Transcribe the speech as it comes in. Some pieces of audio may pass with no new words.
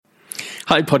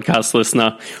Hi, podcast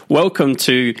listener. Welcome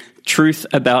to Truth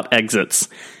About Exits,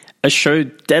 a show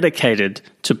dedicated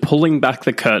to pulling back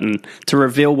the curtain to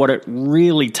reveal what it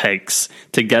really takes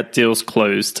to get deals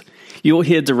closed. You'll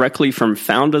hear directly from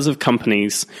founders of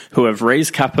companies who have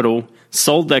raised capital,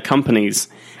 sold their companies,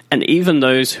 and even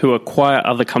those who acquire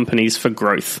other companies for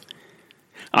growth.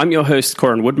 I'm your host,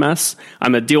 Corin Woodmass.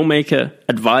 I'm a deal maker,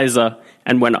 advisor,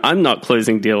 and when I'm not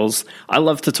closing deals, I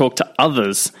love to talk to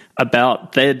others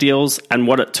about their deals and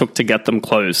what it took to get them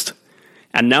closed.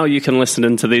 And now you can listen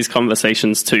into these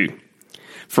conversations too.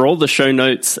 For all the show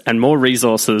notes and more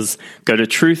resources, go to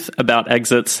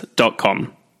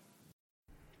truthaboutexits.com.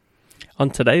 On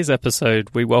today's episode,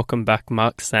 we welcome back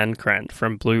Mark Sandkrant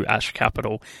from Blue Ash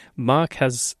Capital. Mark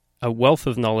has a wealth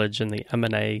of knowledge in the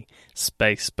M&A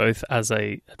space, both as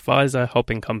an advisor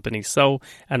helping companies sell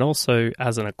and also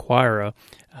as an acquirer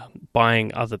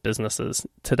buying other businesses.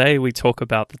 Today we talk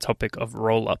about the topic of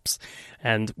roll-ups,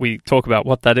 and we talk about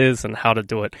what that is and how to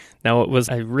do it. Now, it was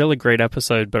a really great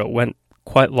episode, but it went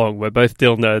quite long. We're both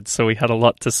deal nerds, so we had a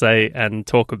lot to say and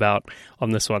talk about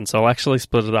on this one. So I'll actually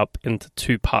split it up into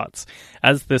two parts.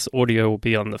 As this audio will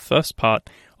be on the first part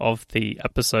of the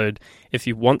episode, if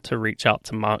you want to reach out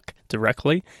to Mark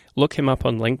directly, look him up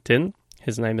on LinkedIn.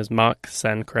 His name is Mark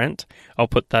Sandkrant. I'll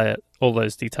put all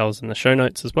those details in the show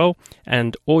notes as well.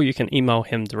 Or you can email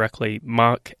him directly,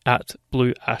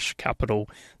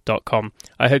 mark@blueashcapital.com.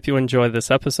 I hope you enjoy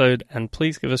this episode, and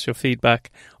please give us your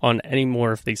feedback on any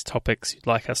more of these topics you'd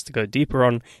like us to go deeper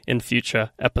on in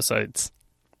future episodes.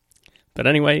 But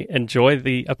anyway, enjoy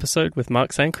the episode with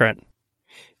Mark Sandkrant.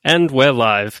 And we're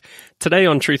live. Today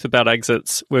on Truth About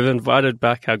Exits, we've invited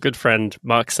back our good friend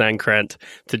Mark Sandkrant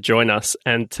to join us.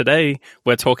 And today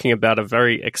we're talking about a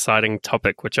very exciting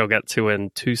topic, which I'll get to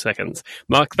in 2 seconds.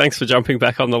 Mark, thanks for jumping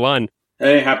back on the line.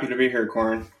 Hey, happy to be here,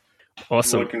 Corin.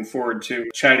 Awesome. Looking forward to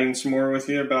chatting some more with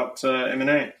you about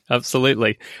M&A.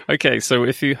 Absolutely. Okay, so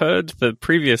if you heard the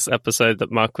previous episode that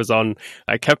Mark was on,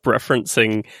 I kept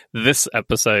referencing this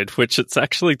episode, which it's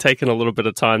actually taken a little bit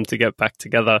of time to get back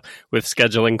together with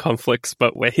scheduling conflicts,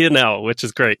 but we're here now, which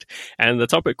is great. And the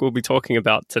topic we'll be talking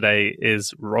about today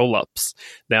is roll-ups.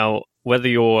 Now, whether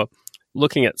you're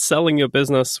looking at selling your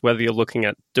business, whether you're looking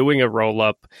at doing a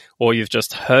roll-up, or you've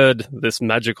just heard this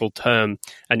magical term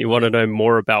and you want to know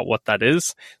more about what that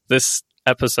is, this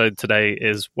episode today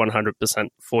is 100%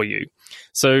 for you.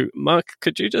 So, Mark,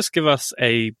 could you just give us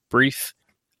a brief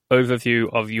overview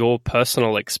of your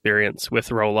personal experience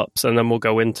with roll-ups, and then we'll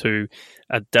go into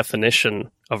a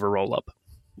definition of a roll-up?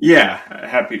 Yeah,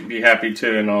 happy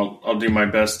to, and I'll do my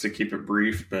best to keep it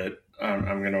brief, but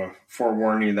I'm going to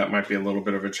forewarn you that might be a little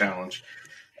bit of a challenge.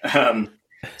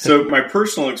 So my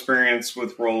personal experience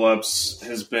with roll-ups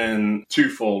has to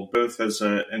twofold, both as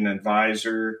an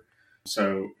advisor.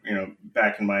 So,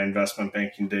 back in my investment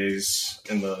banking days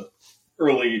in the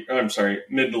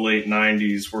mid to late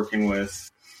 90s, working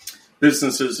with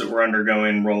businesses that were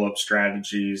undergoing roll-up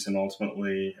strategies. And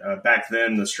ultimately, back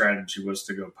then, the strategy was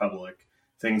to go public.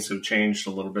 Things have changed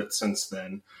a little bit since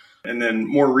then. And then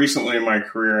more recently in my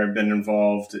career, I've been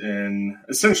involved in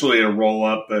essentially a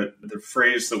roll-up, but the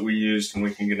phrase that we used, and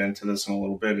we can get into this in a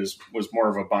little bit, was more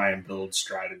of a buy and build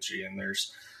strategy. And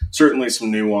there's certainly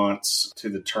some nuance to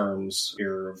the terms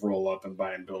here of roll-up and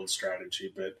buy and build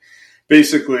strategy. But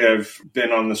basically, I've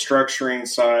been on the structuring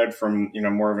side from,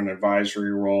 more of an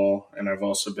advisory role. And I've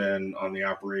also been on the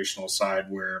operational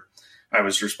side where I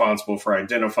was responsible for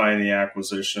identifying the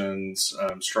acquisitions,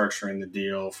 structuring the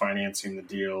deal, financing the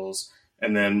deals,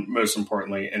 and then most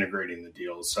importantly, integrating the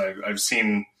deals. So I've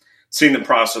seen the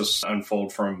process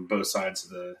unfold from both sides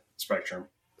of the spectrum.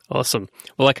 Awesome.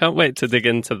 Well, I can't wait to dig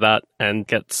into that and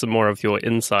get some more of your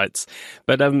insights.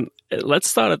 But let's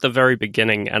start at the very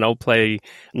beginning, and I'll play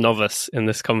novice in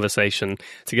this conversation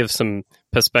to give some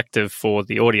perspective for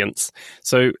the audience.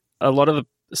 So a lot of the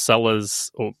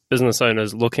sellers or business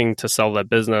owners looking to sell their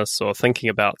business or thinking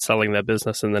about selling their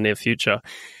business in the near future,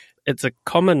 it's a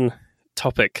common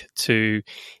topic to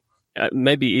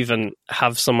maybe even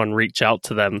have someone reach out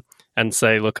to them and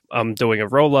say, look, I'm doing a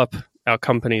roll-up, our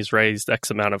company's raised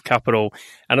X amount of capital,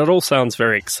 and it all sounds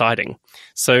very exciting.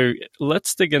 So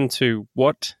let's dig into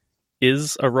what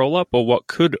is a roll-up, or what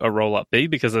could a roll-up be,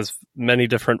 because there's many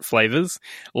different flavors,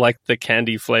 like the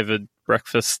candy flavored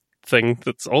breakfast thing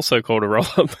that's also called a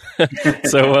roll-up.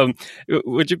 So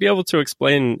would you be able to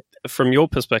explain from your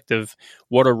perspective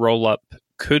what a roll-up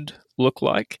could look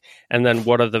like, and then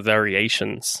what are the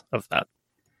variations of that?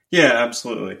 Yeah,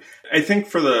 absolutely. I think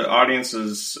for the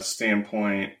audience's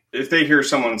standpoint, if they hear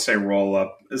someone say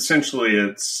roll-up, essentially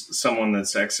it's someone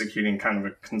that's executing kind of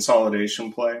a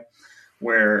consolidation play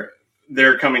where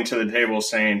they're coming to the table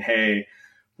saying, hey,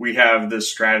 we have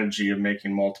this strategy of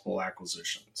making multiple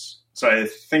acquisitions. So I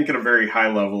think at a very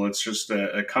high level, it's just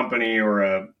a company or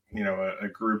a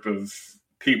group of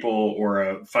people or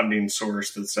a funding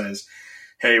source that says,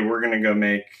 hey, we're going to go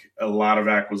make a lot of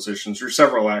acquisitions or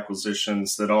several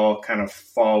acquisitions that all kind of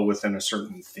fall within a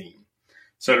certain theme.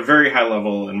 So at a very high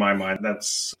level, in my mind,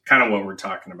 that's kind of what we're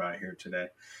talking about here today.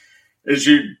 As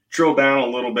you drill down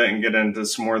a little bit and get into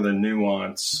some more of the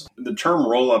nuance, the term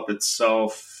roll-up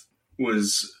itself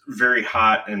was very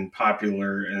hot and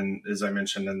popular. And as I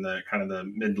mentioned, in the kind of the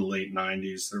mid to late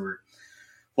 90s, there were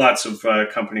lots of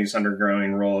companies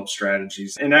undergoing roll-up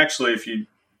strategies. And actually, if you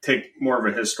take more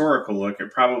of a historical look,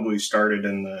 it probably started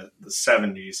in the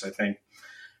 70s, I think,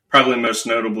 probably most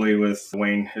notably with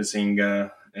Wayne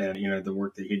Huizenga and, the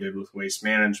work that he did with waste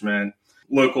management.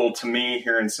 Local to me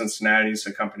here in Cincinnati is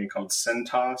a company called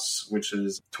Cintas, which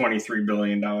is a $23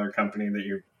 billion company that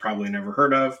you've probably never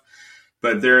heard of.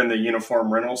 But they're in the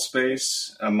uniform rental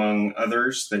space, among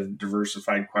others. They've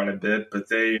diversified quite a bit, but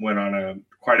they went on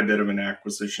quite a bit of an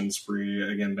acquisition spree,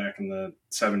 again, back in the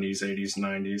 70s, 80s,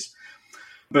 90s.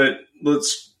 But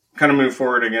let's kind of move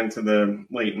forward again to the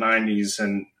late 90s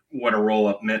and what a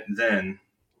roll-up meant then.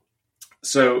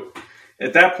 So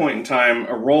at that point in time,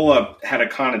 a roll-up had a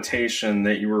connotation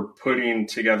that you were putting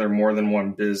together more than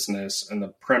one business. And the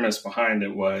premise behind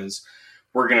it was,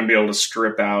 we're going to be able to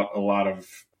strip out a lot of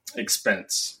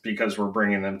expense because we're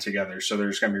bringing them together. So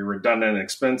there's going to be redundant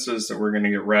expenses that we're going to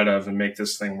get rid of and make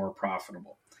this thing more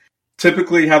profitable.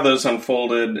 Typically how those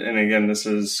unfolded, and again, this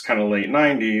is kind of late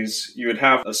 90s, you would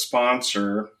have a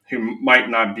sponsor who might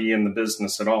not be in the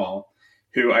business at all,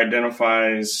 who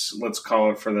identifies, let's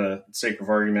call it for the sake of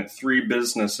argument, 3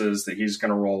 businesses that he's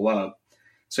going to roll up.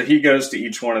 So he goes to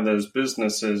each one of those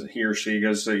businesses, he or she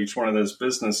goes to each one of those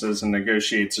businesses and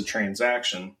negotiates a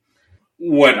transaction.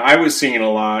 What I was seeing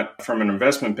a lot from an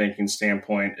investment banking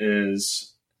standpoint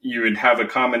is you would have a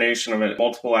combination of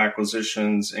multiple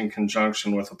acquisitions in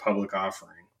conjunction with a public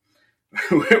offering,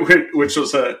 which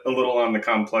was a little on the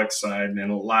complex side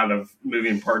and a lot of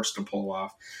moving parts to pull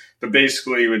off. But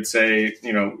basically you would say,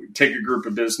 take a group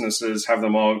of businesses, have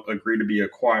them all agree to be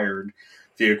acquired.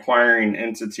 The acquiring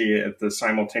entity at the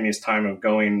simultaneous time of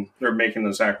they're making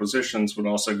those acquisitions would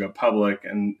also go public,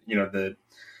 and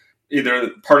either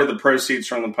part of the proceeds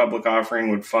from the public offering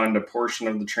would fund a portion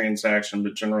of the transaction,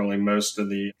 but generally most of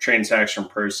the transaction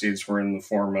proceeds were in the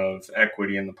form of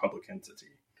equity in the public entity.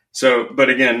 So, but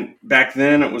again, back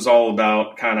then it was all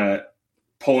about kind of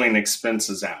pulling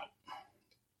expenses out.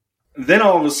 Then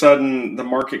all of a sudden, the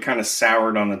market kind of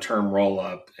soured on the term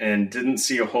roll-up and didn't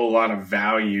see a whole lot of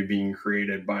value being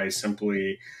created by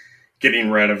simply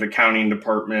getting rid of accounting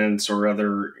departments or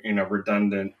other,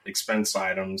 redundant expense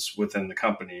items within the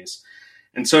companies.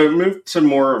 And so it moved to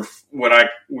more of what I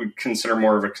would consider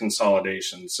more of a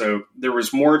consolidation. So there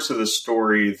was more to the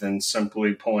story than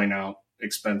simply pulling out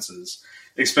expenses.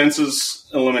 Expenses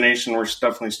elimination were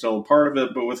definitely still a part of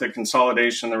it, but with a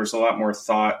consolidation, there was a lot more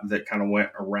thought that kind of went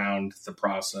around the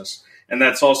process. And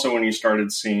that's also when you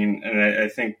started seeing, and I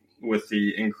think with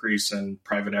the increase in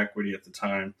private equity at the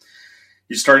time,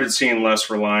 you started seeing less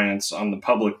reliance on the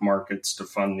public markets to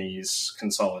fund these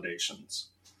consolidations.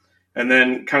 And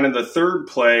then kind of the third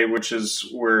play, which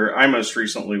is where I most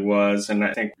recently was, and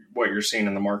I think what you're seeing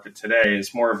in the market today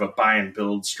is more of a buy and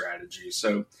build strategy.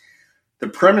 So the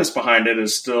premise behind it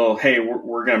is still, hey,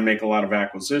 we're going to make a lot of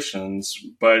acquisitions,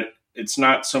 but it's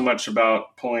not so much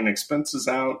about pulling expenses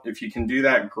out. If you can do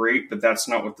that, great, but that's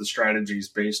not what the strategy is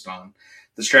based on.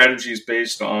 The strategy is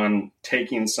based on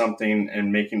taking something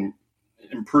and making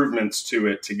improvements to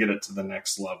it to get it to the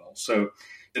next level. So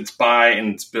it's buy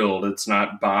and it's build. It's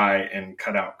not buy and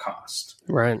cut out cost.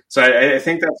 Right. So I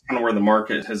think that's kind of where the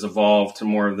market has evolved to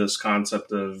more of this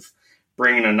concept of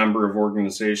bringing a number of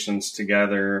organizations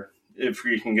together. If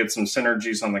we can get some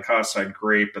synergies on the cost side,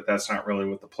 great, but that's not really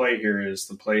what the play here is.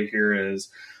 The play here is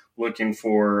looking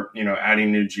for,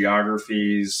 adding new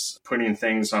geographies, putting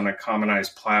things on a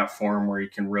commonized platform where you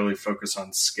can really focus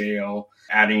on scale,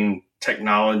 adding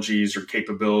technologies or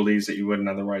capabilities that you wouldn't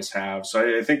otherwise have.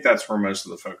 So I think that's where most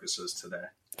of the focus is today.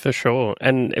 For sure.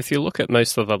 And if you look at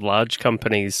most of the large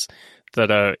companies that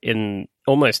are in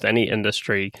almost any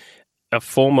industry, a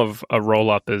form of a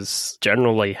roll-up is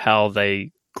generally how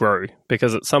they grow,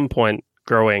 because at some point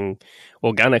growing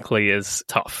organically is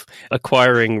tough.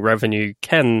 Acquiring revenue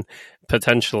can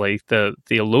potentially, the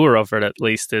allure of it at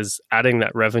least is adding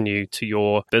that revenue to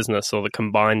your business or the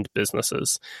combined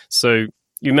businesses. So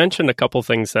you mentioned a couple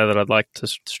things there that I'd like to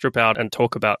strip out and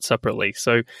talk about separately.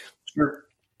 So Sure.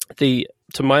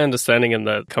 To my understanding, in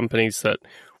the companies that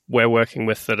we're working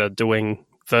with that are doing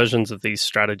versions of these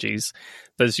strategies,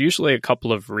 there's usually a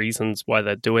couple of reasons why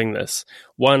they're doing this.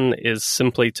 One is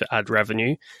simply to add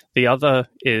revenue. The other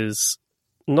is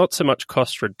not so much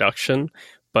cost reduction,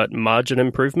 but margin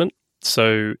improvement.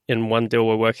 So in one deal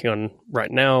we're working on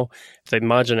right now, the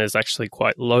margin is actually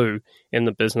quite low in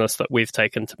the business that we've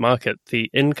taken to market. The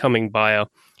incoming buyer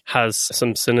has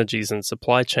some synergies in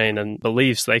supply chain and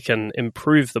believes they can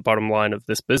improve the bottom line of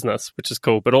this business, which is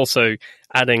cool, but also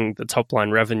adding the top line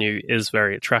revenue is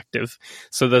very attractive.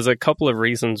 So there's a couple of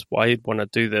reasons why you'd want to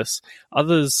do this.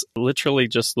 Others literally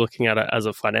just looking at it as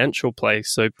a financial play.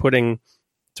 So putting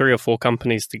 3 or 4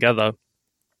 companies together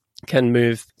can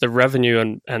move the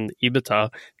revenue and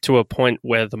EBITDA to a point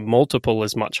where the multiple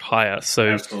is much higher. So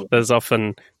Absolutely. There's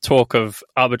often talk of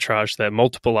arbitrage there,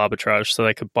 multiple arbitrage. So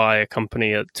they could buy a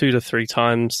company at 2 to 3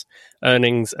 times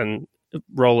earnings and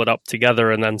roll it up together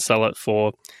and then sell it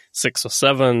for 6 or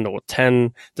 7 or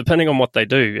 10, depending on what they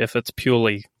do, if it's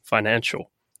purely financial.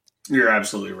 You're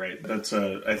absolutely right. That's,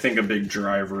 I think, a big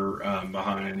driver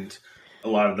behind a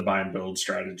lot of the buy and build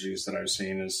strategies that I've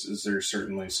seen is there's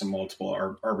certainly some multiple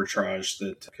arbitrage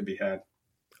that could be had.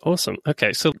 Awesome.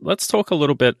 Okay, so let's talk a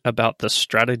little bit about the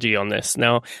strategy on this.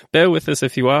 Now, bear with us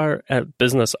if you are a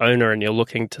business owner and you're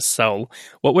looking to sell.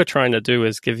 What we're trying to do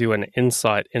is give you an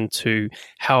insight into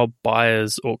how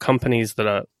buyers or companies that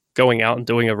are going out and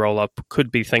doing a roll-up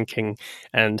could be thinking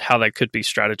and how they could be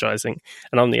strategizing.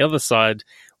 And on the other side,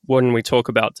 when we talk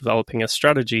about developing a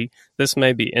strategy, this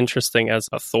may be interesting as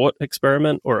a thought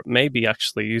experiment, or it may be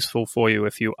actually useful for you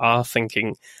if you are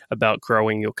thinking about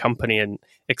growing your company and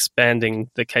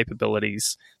expanding the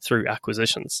capabilities through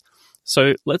acquisitions.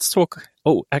 So let's talk.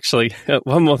 Oh, actually,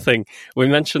 one more thing. We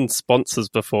mentioned sponsors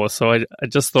before, so I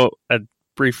just thought I'd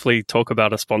briefly talk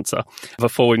about a sponsor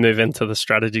before we move into the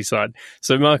strategy side.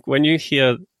 So Mark, when you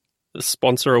hear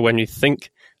sponsor or when you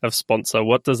think of sponsor,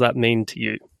 what does that mean to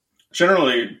you?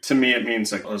 Generally, to me, it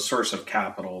means like a source of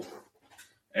capital.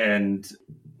 And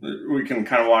we can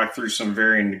kind of walk through some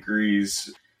varying degrees.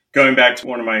 Going back to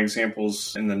one of my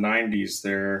examples in the 90s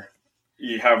there,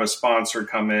 you have a sponsor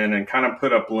come in and kind of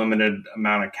put up limited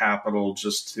amount of capital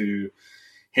just to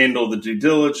handle the due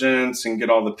diligence and get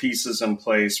all the pieces in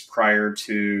place prior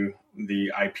to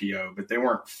the IPO. But they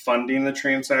weren't funding the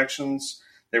transactions.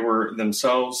 They were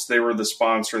themselves, they were the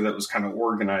sponsor that was kind of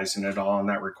organizing it all, and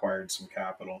that required some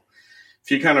capital. If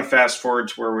you kind of fast forward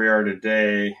to where we are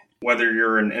today, whether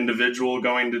you're an individual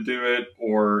going to do it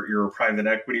or you're a private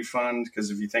equity fund,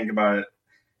 because if you think about it,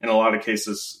 in a lot of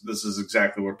cases, this is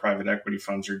exactly what private equity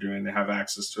funds are doing. They have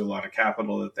access to a lot of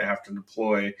capital that they have to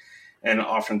deploy. And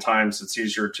oftentimes it's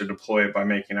easier to deploy it by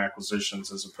making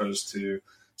acquisitions as opposed to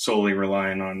solely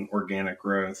relying on organic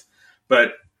growth.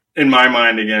 But in my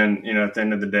mind, again, at the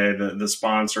end of the day, the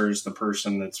sponsor is the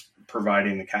person that's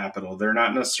providing the capital. They're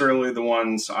not necessarily the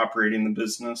ones operating the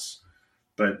business,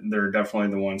 but they're definitely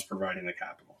the ones providing the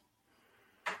capital.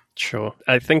 Sure.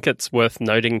 I think it's worth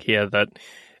noting here that,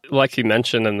 like you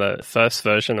mentioned in the first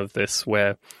version of this,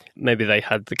 where maybe they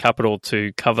had the capital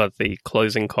to cover the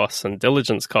closing costs and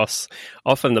diligence costs,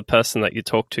 often the person that you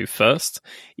talk to first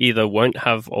either won't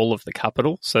have all of the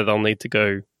capital, so they'll need to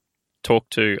go talk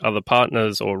to other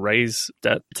partners or raise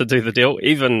debt to do the deal.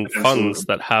 Even funds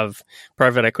that have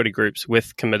private equity groups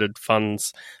with committed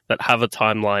funds that have a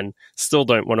timeline still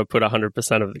don't want to put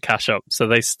 100% of the cash up. So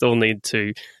they still need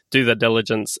to do their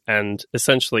diligence and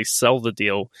essentially sell the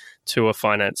deal to a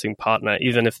financing partner.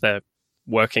 Even if they're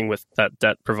working with that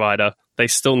debt provider, they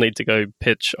still need to go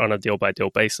pitch on a deal by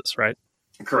deal basis, right?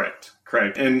 Correct.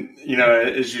 And,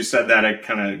 as you said that, I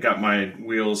kind of got my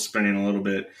wheels spinning a little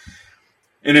bit.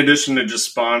 In addition to just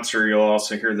sponsor, you'll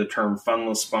also hear the term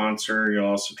fundless sponsor. You'll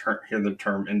also hear the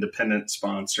term independent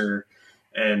sponsor.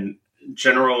 And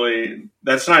generally,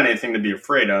 that's not anything to be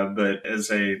afraid of. But as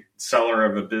a seller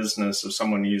of a business, if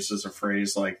someone uses a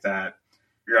phrase like that,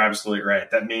 you're absolutely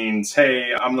right. That means,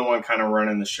 hey, I'm the one kind of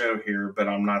running the show here, but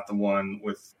I'm not the one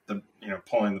with the,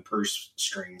 pulling the purse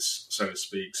strings, so to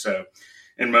speak. So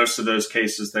in most of those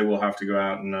cases, they will have to go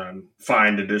out and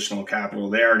find additional capital.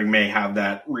 They already may have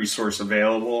that resource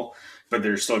available, but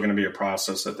there's still going to be a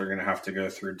process that they're going to have to go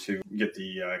through to get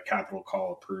the capital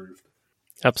call approved.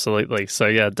 Absolutely. So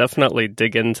yeah, definitely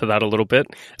dig into that a little bit.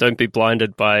 Don't be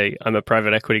blinded by, I'm a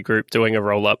private equity group doing a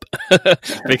roll-up,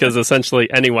 because essentially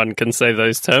anyone can say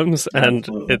those terms, and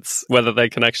Absolutely. It's whether they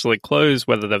can actually close,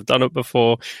 whether they've done it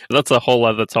before. That's a whole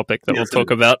other topic that we'll talk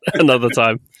about another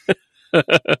time.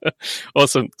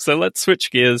 Awesome. So let's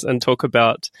switch gears and talk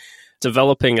about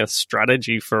developing a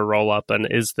strategy for a roll-up, and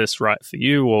is this right for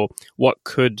you, or what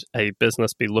could a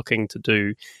business be looking to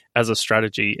do as a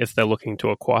strategy if they're looking to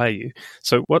acquire you?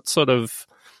 So what sort of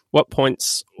what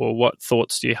points or what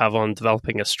thoughts do you have on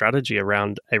developing a strategy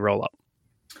around a roll-up?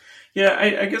 Yeah,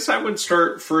 I guess I would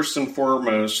start first and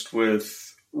foremost with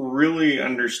really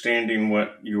understanding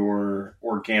what your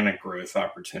organic growth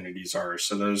opportunities are.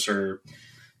 So those are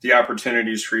the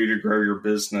opportunities for you to grow your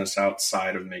business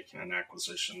outside of making an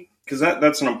acquisition, because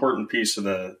that's an important piece of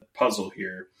the puzzle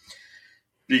here.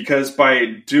 Because by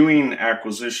doing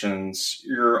acquisitions,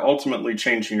 you're ultimately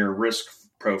changing your risk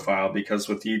profile, because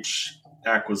with each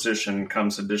acquisition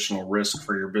comes additional risk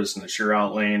for your business. You're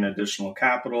outlaying additional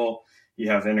capital, you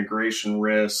have integration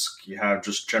risk, you have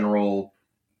just general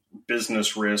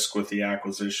business risk with the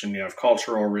acquisition, you have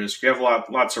cultural risk, you have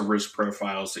lots of risk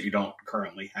profiles that you don't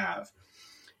currently have.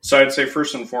 So I'd say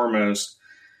first and foremost,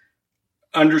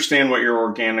 understand what your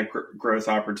organic growth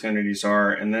opportunities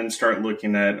are, and then start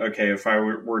looking at, okay, if I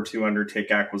were to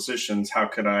undertake acquisitions, how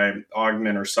could I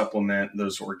augment or supplement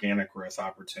those organic growth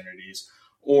opportunities?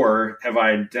 Or have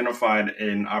I identified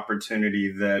an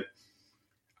opportunity that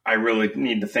I really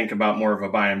need to think about more of a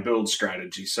buy and build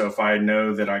strategy? So if I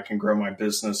know that I can grow my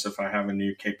business, if I have a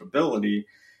new capability,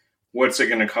 what's it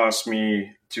going to cost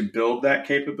me to build that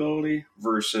capability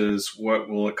versus what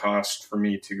will it cost for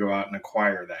me to go out and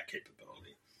acquire that capability?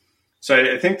 So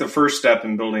I think the first step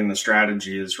in building the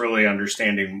strategy is really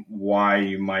understanding why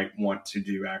you might want to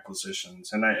do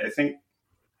acquisitions. And I think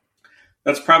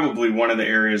that's probably one of the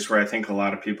areas where I think a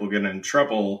lot of people get in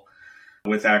trouble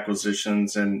with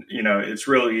acquisitions. And, it's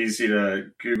really easy to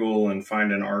Google and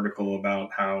find an article about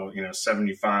how,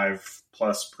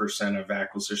 75+% of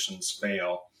acquisitions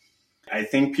fail. I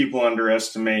think people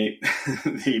underestimate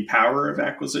the power of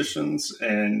acquisitions,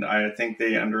 and I think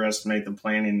they underestimate the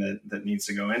planning that needs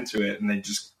to go into it, and they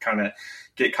just kind of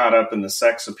get caught up in the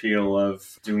sex appeal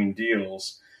of doing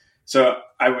deals. So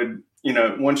I would,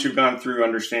 once you've gone through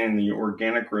understanding the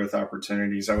organic growth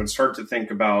opportunities, I would start to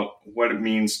think about what it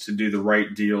means to do the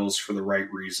right deals for the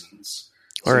right reasons.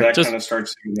 So that kind of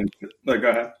starts to go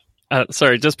ahead.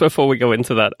 Sorry, just before we go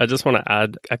into that, I just want to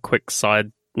add a quick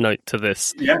side note to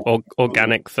this,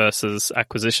 organic versus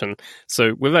acquisition.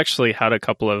 So we've actually had a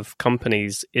couple of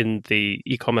companies in the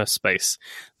e-commerce space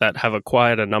that have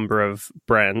acquired a number of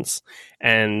brands,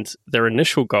 and their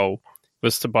initial goal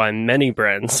was to buy many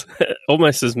brands,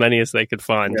 almost as many as they could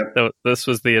find. This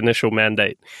was the initial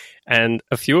mandate. And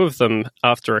a few of them,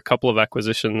 after a couple of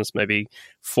acquisitions, maybe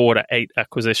 4 to 8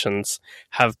 acquisitions,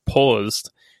 have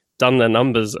paused, done their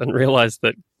numbers, and realized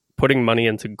that putting money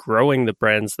into growing the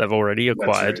brands they've already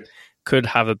acquired could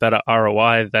have a better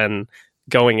ROI than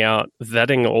going out,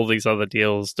 vetting all these other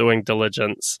deals, doing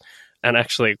diligence, and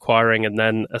actually acquiring and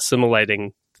then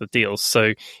assimilating the deals.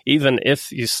 So even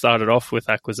if you started off with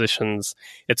acquisitions,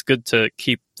 it's good to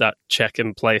keep that check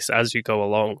in place as you go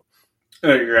along.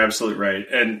 You're absolutely right.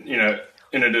 And,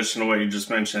 in addition to what you just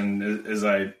mentioned, as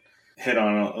I hit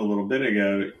on a little bit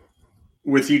ago,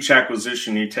 with each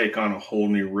acquisition, you take on a whole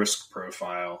new risk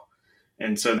profile.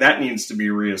 And so that needs to be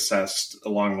reassessed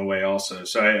along the way also.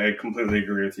 So I completely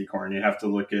agree with you, Corin. You have to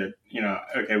look at,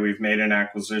 okay, we've made an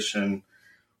acquisition.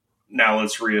 Now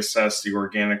let's reassess the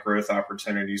organic growth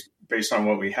opportunities based on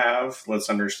what we have.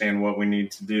 Let's understand what we need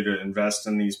to do to invest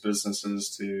in these businesses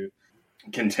to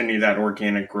continue that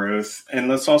organic growth. And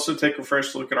let's also take a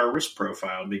fresh look at our risk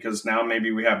profile, because now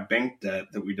maybe we have bank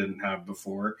debt that we didn't have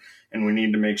before, and we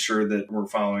need to make sure that we're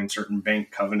following certain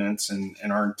bank covenants and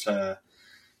aren't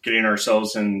getting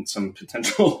ourselves in some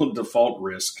potential default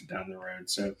risk down the road.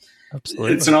 So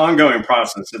Absolutely. It's an ongoing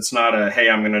process. It's not a,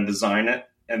 hey, I'm going to design it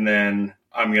and then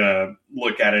I'm going to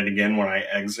look at it again when I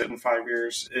exit in 5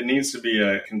 years. It needs to be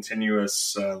a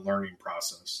continuous learning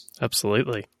process.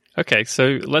 Absolutely. Okay,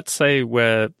 so let's say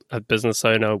we're a business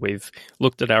owner, we've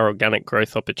looked at our organic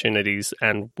growth opportunities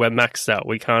and we're maxed out.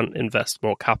 We can't invest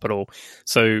more capital.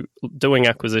 So doing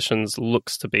acquisitions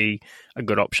looks to be a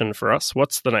good option for us.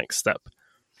 What's the next step?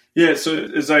 Yeah, so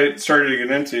as I started to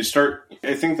get into,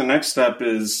 I think the next step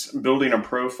is building a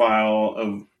profile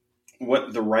of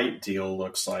what the right deal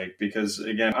looks like. Because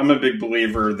again, I'm a big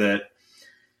believer that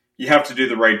you have to do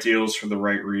the right deals for the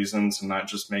right reasons and not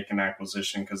just make an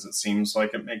acquisition because it seems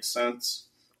like it makes sense.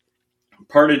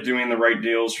 Part of doing the right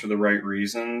deals for the right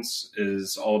reasons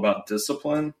is all about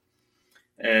discipline.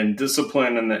 And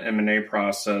discipline in the M&A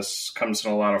process comes in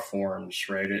a lot of forms,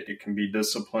 right? It can be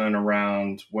discipline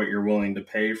around what you're willing to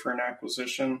pay for an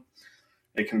acquisition.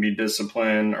 It can be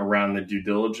discipline around the due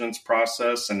diligence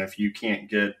process. And if you can't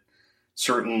get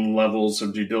certain levels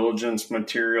of due diligence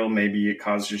material, maybe it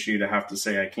causes you to have to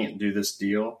say, I can't do this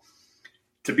deal.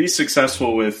 To be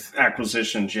successful with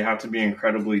acquisitions, you have to be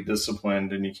incredibly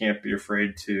disciplined, and you can't be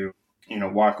afraid to,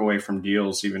 walk away from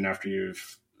deals even after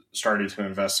you've started to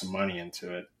invest some money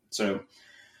into it. So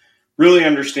really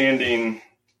understanding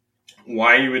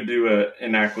why you would do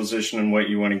an acquisition and what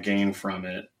you want to gain from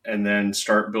it, and then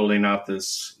start building out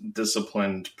this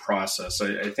disciplined process.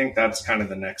 I think that's kind of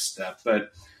the next step.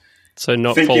 But so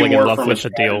not falling in love with the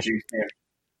deal.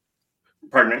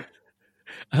 Pardon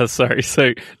me? Sorry.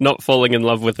 So not falling in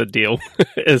love with a deal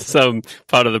is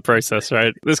part of the process,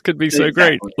 right? This could be so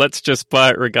great. Let's just buy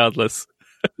it regardless.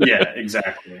 Yeah,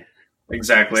 exactly.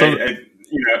 Exactly.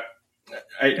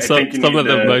 I think some of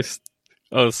the most...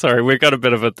 Oh, sorry, we got a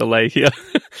bit of a delay here.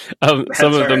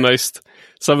 Some of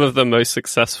the most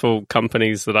successful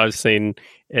companies that I've seen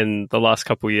in the last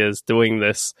couple of years doing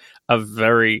this are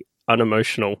very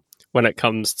unemotional when it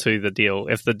comes to the deal.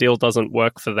 If the deal doesn't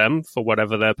work for them, for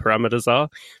whatever their parameters are,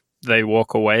 they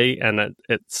walk away and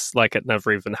it's like it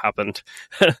never even happened.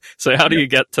 So how do you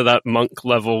get to that monk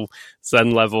level,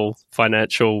 Zen level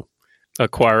financial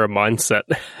acquire a mindset?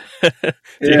 Do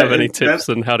you have any tips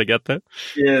on how to get there?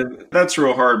 Yeah, that's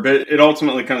real hard, but it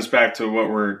ultimately comes back to what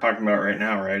we're talking about right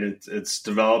now, right? It's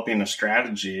developing a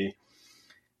strategy,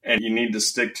 and you need to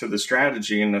stick to the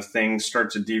strategy. And if things start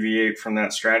to deviate from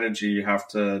that strategy, you have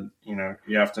to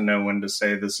know when to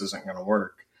say this isn't going to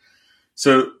work.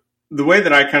 So the way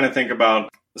that I kind of think about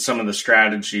some of the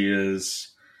strategy is,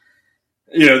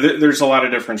 there's a lot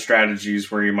of different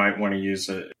strategies where you might want to use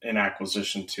an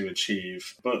acquisition to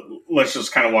achieve. But let's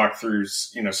just kind of walk through,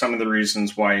 some of the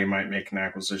reasons why you might make an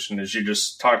acquisition. As you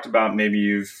just talked about, maybe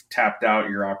you've tapped out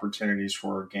your opportunities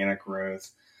for organic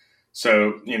growth.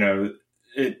 So,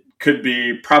 it could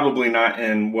be probably not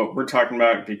in what we're talking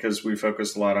about because we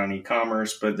focus a lot on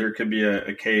e-commerce, but there could be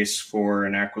a case for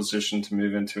an acquisition to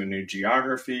move into a new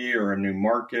geography or a new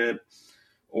market,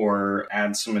 or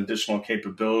add some additional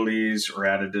capabilities or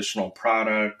add additional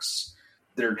products.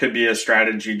 There could be a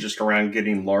strategy just around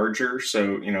getting larger.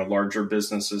 So, larger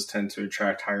businesses tend to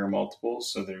attract higher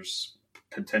multiples. So there's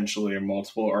potentially a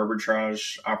multiple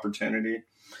arbitrage opportunity.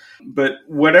 But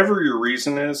whatever your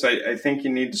reason is, I think you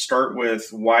need to start with,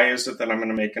 why is it that I'm going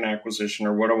to make an acquisition,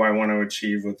 or what do I want to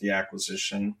achieve with the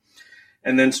acquisition?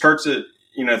 And then start to,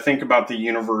 think about the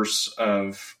universe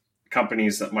of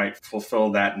companies that might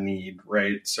fulfill that need,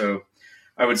 right? So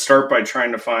I would start by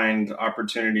trying to find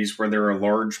opportunities where there are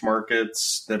large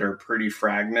markets that are pretty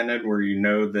fragmented, where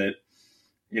that,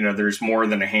 there's more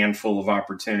than a handful of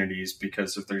opportunities,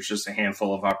 because if there's just a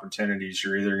handful of opportunities,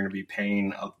 you're either going to be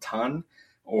paying a ton,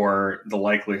 or the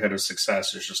likelihood of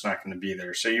success is just not going to be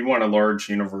there. So you want a large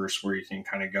universe where you can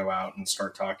kind of go out and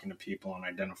start talking to people and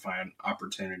identifying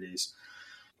opportunities.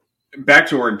 Back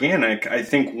to organic, I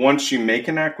think once you make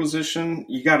an acquisition,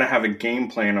 you got to have a game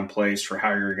plan in place for how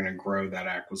you're going to grow that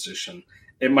acquisition.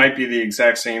 It might be the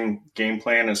exact same game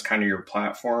plan as kind of your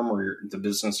platform or the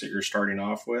business that you're starting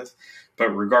off with. But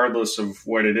regardless of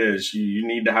what it is, you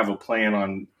need to have a plan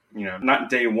on, not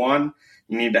day one.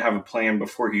 You need to have a plan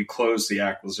before you close the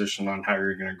acquisition on how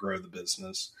you're going to grow the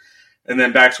business. And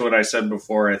then back to what I said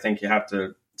before, I think you have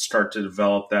to start to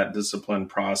develop that discipline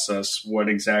process. What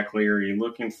exactly are you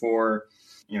looking for?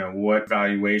 What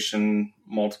valuation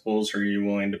multiples are you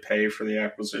willing to pay for the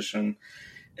acquisition?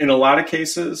 In a lot of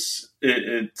cases,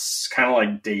 it's kind of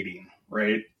like dating,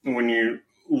 right? When you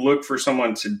look for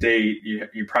someone to date,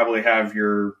 you probably have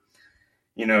your,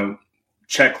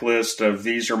 checklist of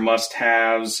these are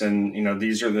must-haves, and,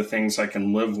 these are the things I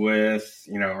can live with.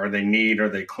 Are they neat? Are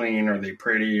they clean? Are they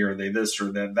pretty? Are they this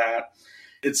or that?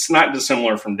 It's not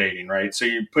dissimilar from dating, right? So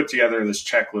you put together this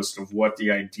checklist of what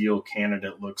the ideal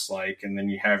candidate looks like, and then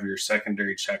you have your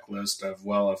secondary checklist of,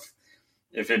 well,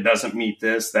 if it doesn't meet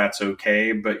this, that's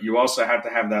okay. But you also have to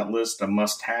have that list of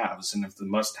must-haves, and if the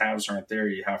must-haves aren't there,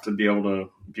 you have to be able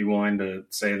to be willing to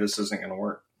say this isn't going to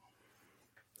work.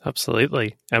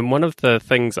 Absolutely. And one of the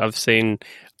things I've seen,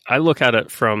 I look at it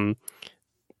from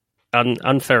an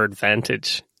unfair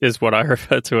advantage is what I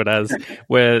refer to it as,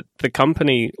 where the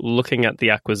company looking at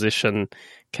the acquisition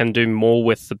can do more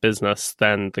with the business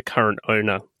than the current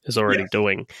owner is already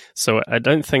doing. So I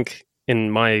don't think, in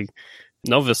my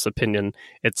novice opinion,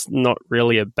 it's not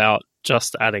really about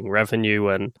just adding revenue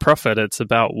and profit. It's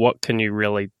about what can you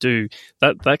really do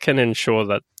that can ensure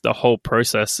that the whole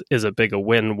process is a bigger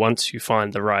win once you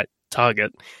find the right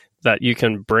target, that you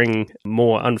can bring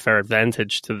more unfair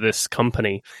advantage to this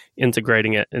company,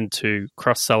 integrating it into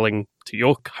cross-selling to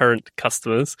your current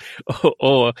customers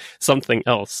or something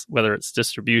else, whether it's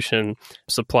distribution,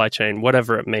 supply chain,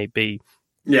 whatever it may be.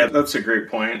 Yeah, that's a great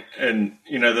point. And,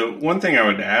 the one thing I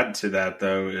would add to that,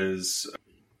 though, is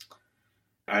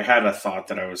I had a thought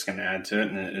that I was going to add to it,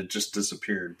 and it just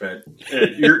disappeared. But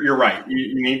you're right.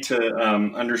 You need to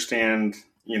understand,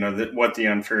 what the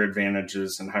unfair advantage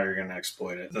is and how you're going to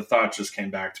exploit it. The thought just came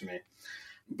back to me.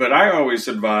 But I always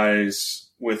advise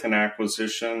with an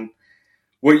acquisition,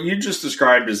 what you just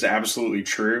described is absolutely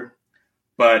true.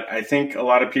 But I think a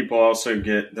lot of people also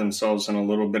get themselves in a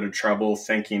little bit of trouble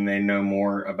thinking they know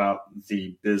more about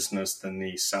the business than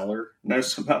the seller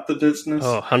knows about the business.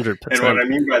 Oh, 100%. And what I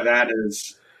mean by that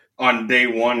is on day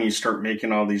one, you start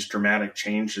making all these dramatic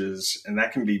changes, and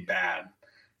that can be bad.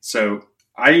 So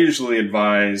I usually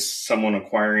advise someone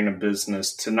acquiring a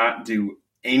business to not do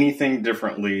anything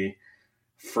differently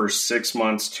for 6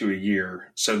 months to a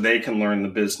year so they can learn the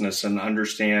business and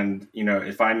understand,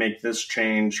 if I make this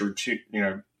change or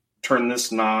turn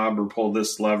this knob or pull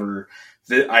this lever,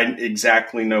 that I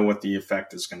exactly know what the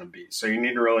effect is going to be. So you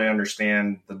need to really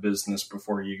understand the business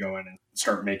before you go in and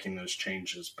start making those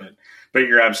changes. But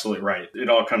you're absolutely right. It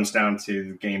all comes down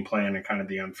to the game plan and kind of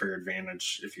the unfair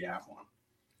advantage if you have one.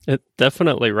 It's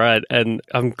definitely right. And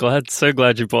I'm so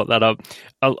glad you brought that up.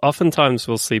 Oftentimes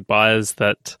we'll see buyers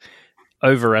that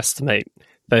overestimate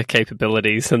their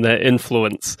capabilities and their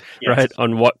influence, yes, right,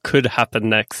 on what could happen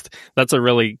next. That's a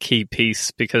really key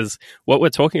piece, because what we're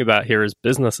talking about here is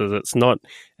businesses. It's not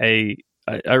I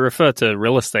refer to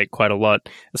real estate quite a lot.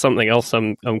 It's something else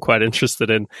I'm quite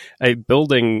interested in. A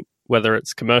building, whether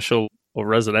it's commercial or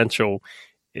residential,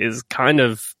 is kind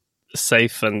of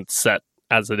safe and set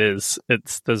as it is.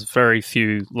 There's very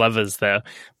few levers there,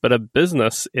 but a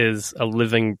business is a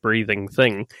living, breathing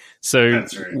thing. So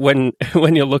right,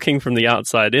 when you're looking from the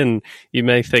outside in, you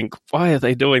may think, why are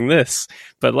they doing this?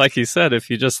 But like you said, if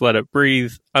you just let it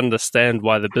breathe, understand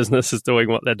why the business is doing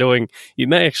what they're doing, you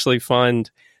may actually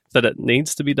find that it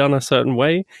needs to be done a certain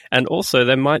way. And also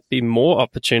there might be more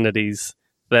opportunities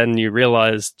than you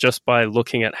realize just by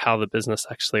looking at how the business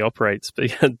actually operates.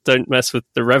 But don't mess with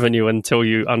the revenue until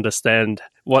you understand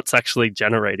what's actually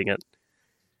generating it.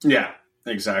 Yeah,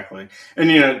 exactly.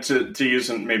 And, to use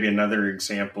maybe another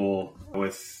example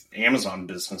with Amazon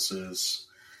businesses,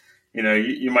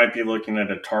 you might be looking at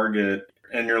a Target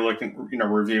and you're looking,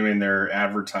 reviewing their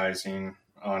advertising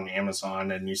on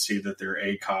Amazon, and you see that their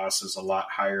ACoS is a lot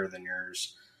higher than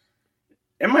yours.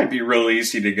 It might be real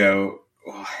easy to go,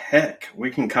 well, heck,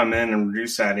 we can come in and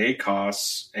reduce that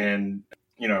ACoS and,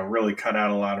 really cut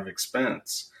out a lot of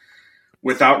expense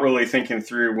without really thinking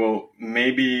through, well,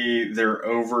 maybe they're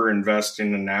over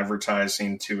investing in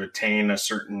advertising to attain a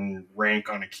certain rank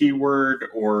on a keyword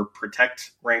or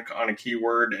protect rank on a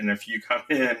keyword. And if you come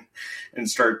in and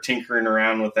start tinkering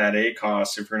around with that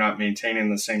ACoS, if you're not maintaining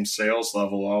the same sales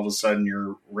level, all of a sudden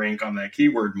your rank on that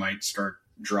keyword might start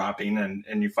dropping,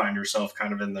 and you find yourself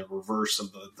kind of in the reverse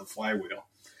of the flywheel.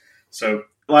 So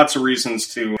lots of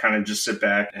reasons to kind of just sit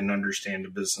back and understand the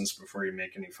business before you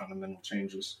make any fundamental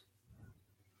changes.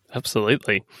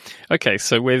 Absolutely. Okay,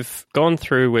 so we've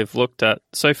looked at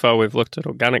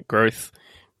organic growth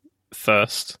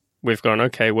first. We've gone,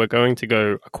 okay, we're going to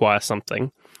go acquire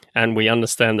something, and we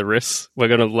understand the risks. We're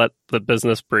going to let the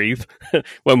business breathe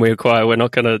when we acquire. We're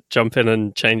not going to jump in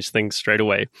and change things straight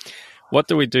away. What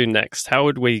do we do next? How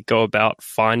would we go about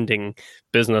finding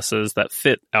businesses that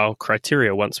fit our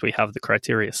criteria once we have the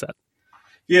criteria set?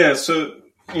 Yeah, so,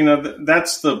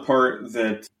 that's the part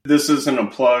that this isn't a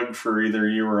plug for either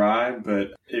you or I,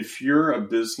 but if you're a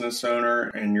business owner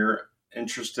and you're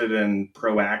interested in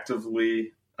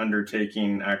proactively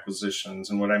undertaking acquisitions,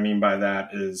 and what I mean by that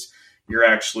is you're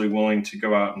actually willing to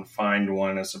go out and find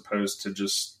one as opposed to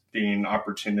just being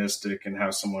opportunistic and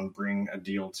have someone bring a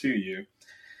deal to you,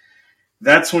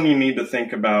 that's when you need to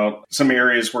think about some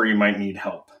areas where you might need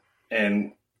help.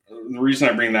 And the reason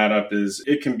I bring that up is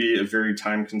it can be a very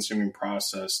time-consuming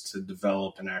process to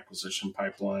develop an acquisition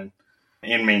pipeline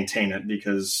and maintain it,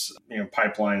 because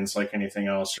pipelines, like anything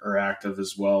else, are active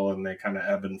as well, and they kind of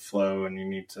ebb and flow, and you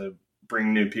need to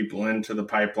bring new people into the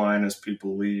pipeline as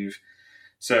people leave.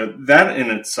 So that in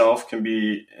itself can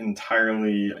be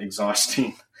entirely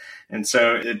exhausting. And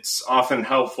so it's often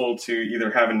helpful to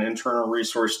either have an internal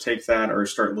resource take that or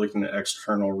start looking at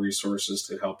external resources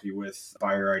to help you with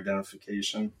buyer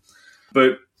identification.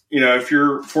 But, if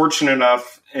you're fortunate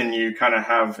enough and you kind of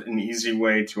have an easy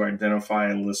way to identify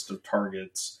a list of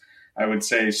targets, I would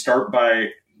say start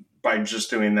by just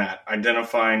doing that,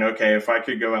 identifying, okay, if I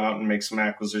could go out and make some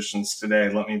acquisitions today,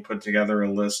 let me put together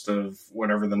a list of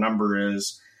whatever the number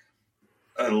is,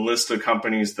 a list of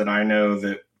companies that I know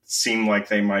that seem like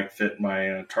they might fit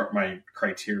my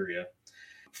criteria.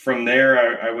 From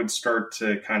there, I would start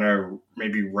to kind of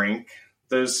maybe rank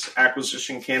those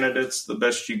acquisition candidates the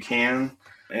best you can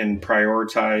and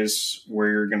prioritize where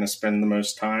you're going to spend the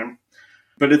most time.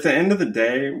 But at the end of the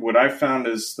day, what I found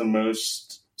is the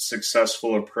most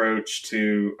successful approach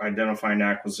to identifying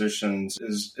acquisitions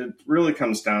is it really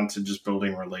comes down to just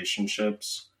building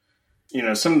relationships.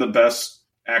 Some of the best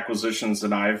acquisitions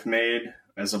that I've made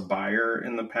as a buyer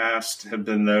in the past have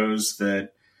been those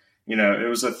that, it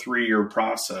was a 3-year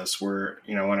process where,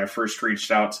 when I first reached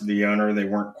out to the owner, they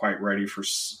weren't quite ready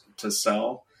to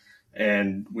sell.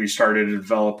 And we started to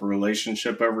develop a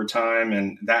relationship over time.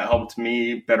 And that helped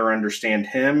me better understand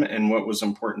him and what was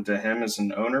important to him as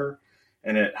an owner.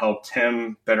 And it helped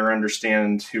him better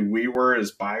understand who we were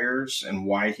as buyers and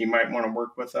why he might want to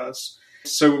work with us.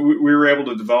 So we were able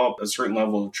to develop a certain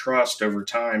level of trust over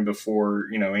time before,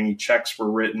 any checks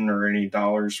were written or any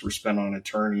dollars were spent on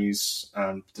attorneys,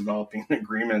 developing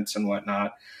agreements and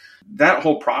whatnot. That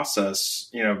whole process,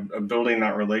 of building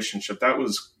that relationship, that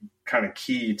was kind of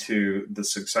key to the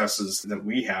successes that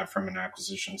we had from an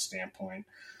acquisition standpoint.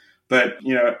 But,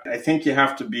 I think you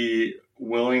have to be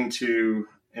willing to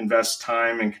invest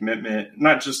time and commitment,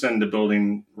 not just into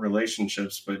building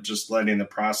relationships, but just letting the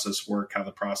process work how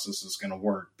the process is going to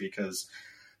work, because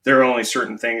there are only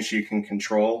certain things you can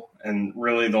control. And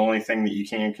really the only thing that you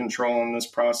can control in this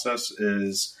process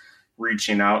is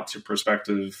reaching out to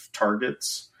prospective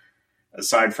targets.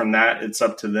 Aside from that, it's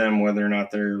up to them whether or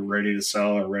not they're ready to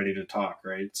sell or ready to talk,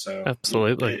 right? So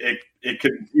absolutely,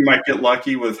 you might get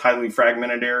lucky with highly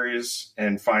fragmented areas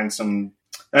and find some.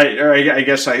 I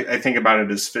guess I think about it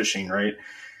as fishing, right?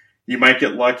 You might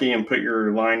get lucky and put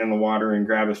your line in the water and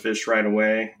grab a fish right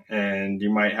away, and you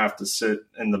might have to sit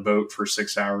in the boat for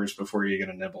 6 hours before you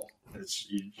get a nibble.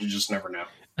 You just never know.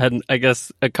 And I guess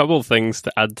a couple of things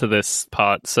to add to this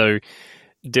part. So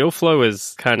deal flow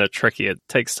is kind of tricky. It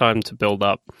takes time to build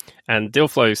up. And deal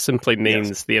flow simply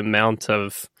means the amount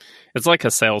of, it's like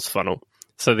a sales funnel.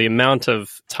 So the amount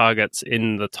of targets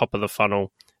in the top of the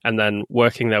funnel and then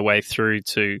working their way through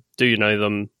to, do you know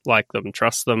them, like them,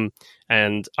 trust them,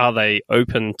 and are they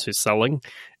open to selling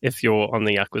if you're on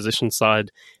the acquisition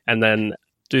side, and then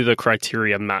do the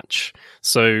criteria match.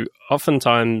 So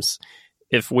oftentimes,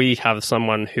 if we have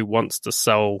someone who wants to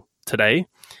sell today,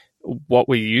 what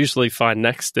we usually find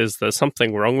next is there's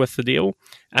something wrong with the deal,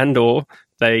 and or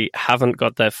they haven't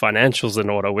got their financials in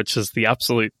order, which is the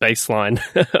absolute baseline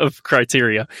of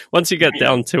criteria. Once you get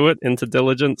down to it into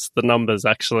diligence, the numbers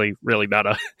actually really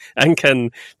matter and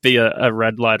can be a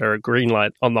red light or a green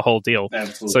light on the whole deal.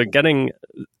 Absolutely. So getting,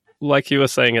 like you were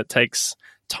saying, it takes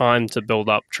time to build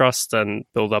up trust and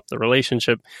build up the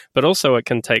relationship, but also it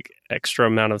can take extra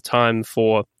amount of time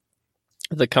for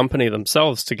the company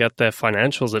themselves to get their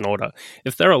financials in order.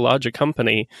 If they're a larger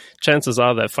company, chances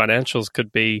are their financials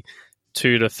could be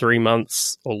 2 to 3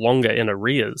 months or longer in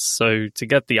arrears. So to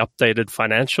get the updated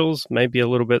financials may be a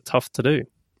little bit tough to do.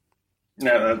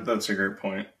 Yeah, that's a great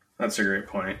point. That's a great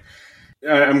point.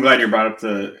 I'm glad you brought up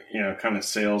the, kind of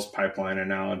sales pipeline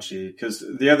analogy, because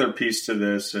the other piece to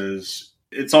this is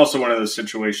it's also one of those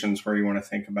situations where you want to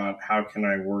think about how can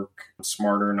I work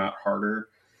smarter, not harder.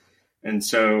 And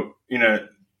so,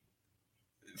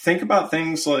 think about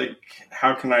things like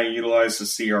how can I utilize the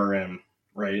CRM,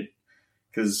 right?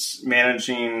 Because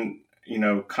managing,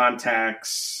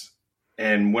 contacts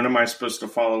and when am I supposed to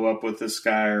follow up with this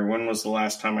guy, or when was the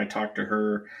last time I talked to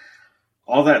her,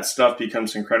 all that stuff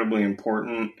becomes incredibly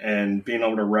important. And being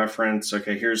able to reference,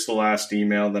 okay, here's the last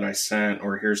email that I sent,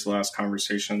 or here's the last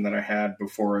conversation that I had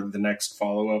before the next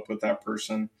follow-up with that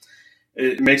person.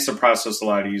 It makes the process a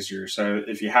lot easier. So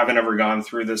if you haven't ever gone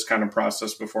through this kind of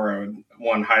process before, I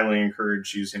would, highly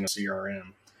encourage using a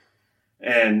CRM.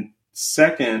 And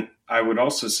second, I would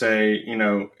also say,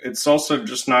 it's also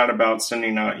just not about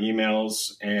sending out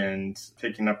emails and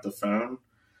picking up the phone.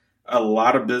 A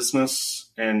lot of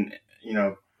business and,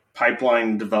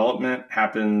 pipeline development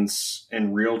happens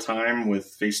in real time with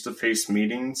face-to-face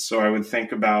meetings. So I would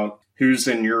think about who's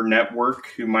in your network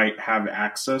who might have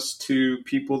access to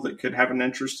people that could have an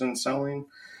interest in selling.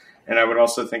 And I would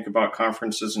also think about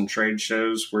conferences and trade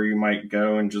shows where you might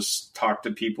go and just talk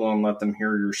to people and let them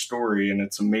hear your story. And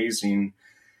it's amazing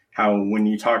how when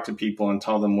you talk to people and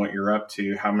tell them what you're up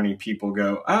to, how many people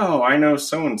go, oh, I know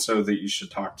so-and-so that you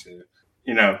should talk to.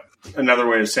 Another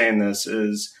way of saying this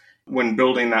is when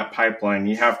building that pipeline,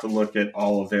 you have to look at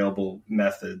all available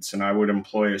methods. And I would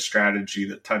employ a strategy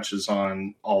that touches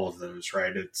on all of those,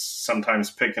 right? It's sometimes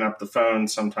picking up the phone,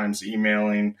 sometimes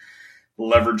emailing,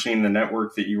 leveraging the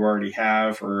network that you already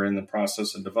have or in the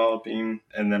process of developing,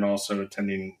 and then also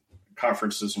attending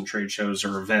conferences and trade shows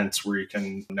or events where you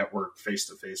can network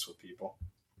face-to-face with people.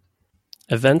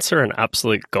 Events are an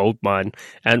absolute goldmine.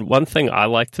 And one thing I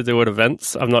like to do at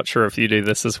events, I'm not sure if you do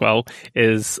this as well,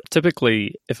 is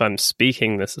typically if I'm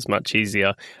speaking, this is much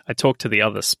easier. I talk to the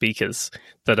other speakers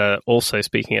that are also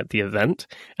speaking at the event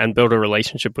and build a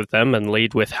relationship with them and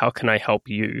lead with how can I help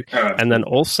you? And then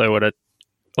also at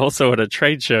Also at a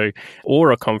trade show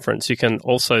or a conference, you can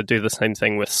also do the same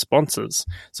thing with sponsors.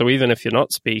 So even if you're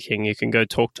not speaking, you can go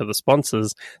talk to the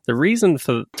sponsors. The reason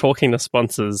for talking to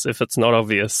sponsors, if it's not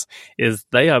obvious, is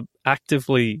they are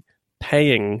actively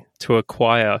paying to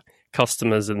acquire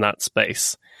customers in that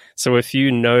space. So if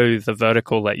you know the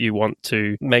vertical that you want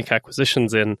to make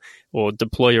acquisitions in or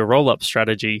deploy your roll-up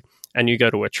strategy, and you go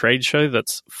to a trade show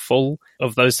that's full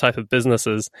of those type of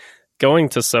businesses, going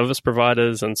to service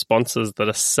providers and sponsors that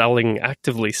are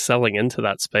actively selling into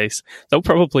that space, they'll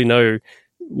probably know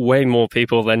way more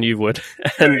people than you would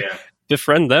and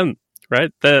befriend them,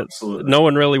 right? No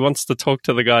one really wants to talk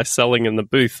to the guy selling in the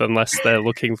booth unless they're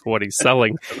looking for what he's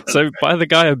selling. So buy the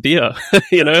guy a beer,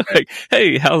 like,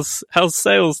 hey, how's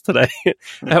sales today?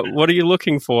 What are you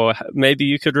looking for? Maybe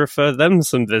you could refer them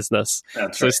some business.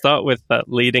 So start with that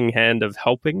leading hand of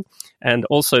helping, and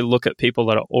also look at people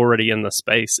that are already in the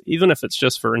space. Even if it's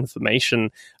just for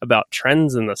information about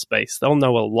trends in the space, they'll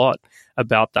know a lot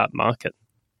about that market.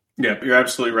 Yeah, you're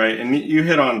absolutely right. And you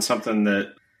hit on something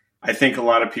that I think a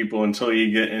lot of people, until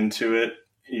you get into it,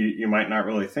 you might not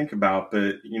really think about.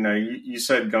 But, you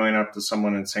said going up to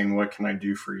someone and saying, what can I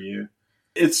do for you?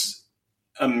 It's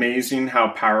amazing how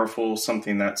powerful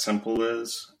something that simple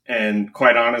is. And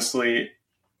quite honestly,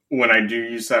 when I do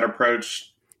use that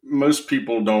approach, most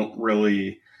people don't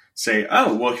really say,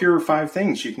 oh, well, here are 5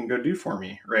 things you can go do for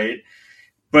me, right?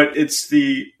 But it's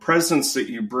the presence that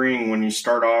you bring when you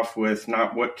start off with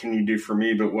not what can you do for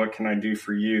me, but what can I do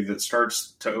for you, that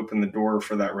starts to open the door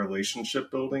for that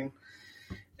relationship building.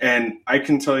 And I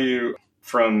can tell you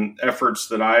from efforts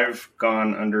that I've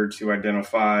gone under to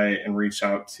identify and reach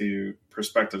out to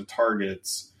prospective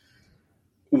targets,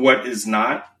 what is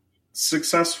not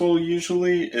successful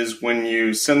usually is when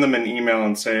you send them an email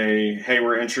and say, hey,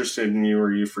 we're interested in you.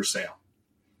 Are you for sale?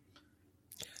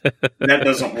 That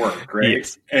doesn't work, right?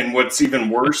 Yes. And what's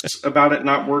even worse about it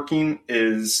not working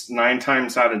is 9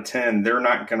 times out of 10, they're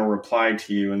not going to reply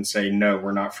to you and say, no,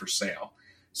 we're not for sale.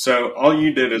 So all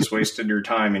you did is wasted your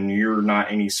time, and you're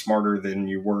not any smarter than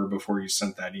you were before you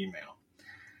sent that email.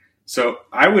 So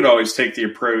I would always take the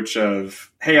approach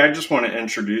of, hey, I just want to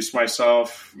introduce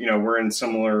myself. We're in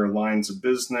similar lines of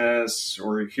business,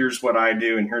 or here's what I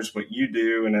do and here's what you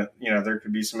do. And, there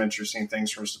could be some interesting things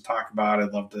for us to talk about.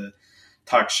 I'd love to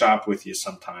talk shop with you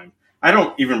sometime. I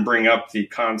don't even bring up the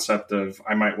concept of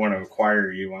I might want to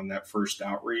acquire you on that first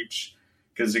outreach,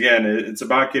 because again, it's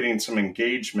about getting some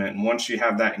engagement. And once you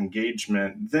have that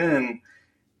engagement, then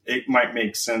it might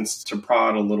make sense to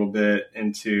prod a little bit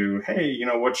into, hey,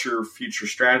 what's your future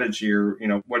strategy, or,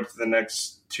 what the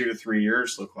next 2 to 3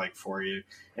 years look like for you?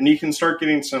 And you can start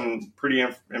getting some pretty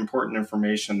important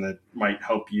information that might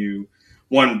help you,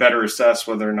 one, better assess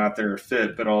whether or not they're a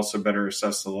fit, but also better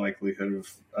assess the likelihood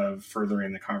of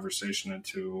furthering the conversation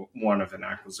into one of an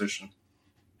acquisition.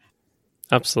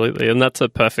 Absolutely. And that's a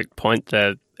perfect point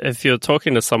there. If you're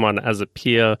talking to someone as a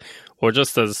peer or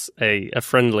just as a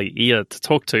friendly ear to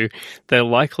talk to, they're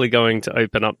likely going to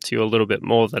open up to you a little bit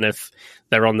more than if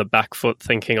they're on the back foot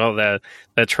thinking, oh,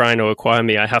 they're trying to acquire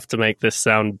me. I have to make this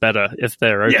sound better if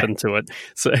they're open to it.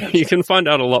 So you can find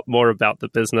out a lot more about the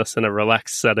business in a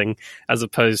relaxed setting as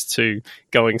opposed to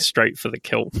going straight for the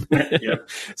kill.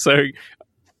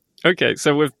 Okay,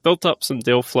 so we've built up some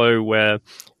deal flow where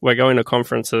we're going to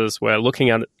conferences, we're looking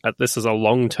at this as a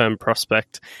long-term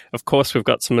prospect. Of course, we've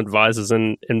got some advisors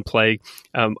in play.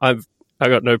 I've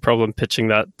got no problem pitching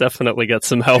that. Definitely get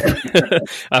some help.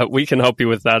 We can help you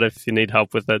with that if you need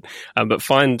help with it. But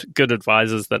find good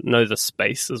advisors that know the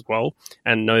space as well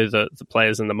and know the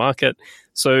players in the market.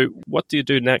 So what do you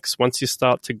do next? Once you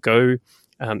start to go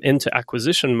into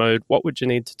acquisition mode, what would you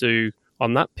need to do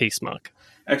on that piece, Mark?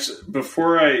 Actually,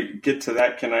 before I get to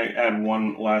that, can I add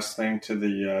one last thing to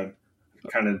the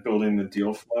kind of building the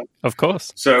deal flow? Of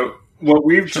course. So what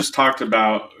we've just talked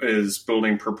about is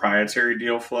building proprietary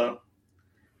deal flow.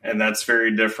 And that's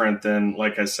very different than,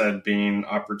 like I said, being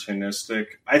opportunistic.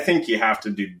 I think you have to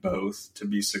do both to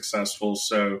be successful.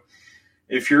 So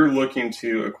if you're looking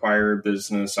to acquire a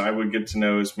business, I would get to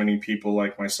know as many people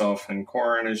like myself and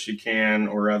Corin as you can,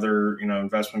 or other,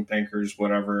 investment bankers,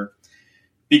 whatever,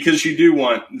 because you do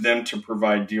want them to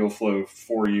provide deal flow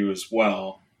for you as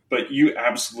well. But you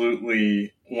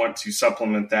absolutely want to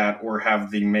supplement that or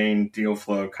have the main deal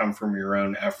flow come from your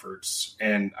own efforts.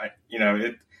 And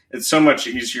it's so much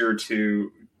easier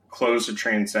to close a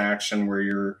transaction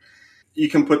where you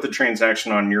can put the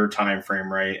transaction on your time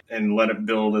frame, right, and let it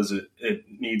build as it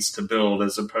needs to build,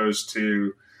 as opposed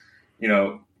to,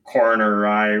 Corin or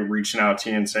I reaching out to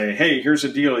you and say, hey, here's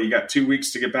a deal. You got 2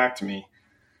 weeks to get back to me.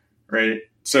 right?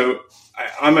 So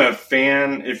I'm a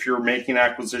fan, if you're making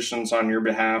acquisitions on your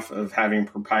behalf, of having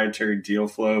proprietary deal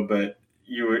flow, but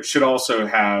you should also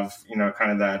have,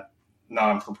 kind of that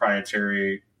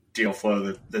non-proprietary deal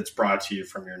flow that's brought to you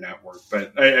from your network.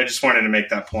 But I just wanted to make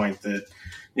that point that,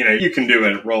 you can do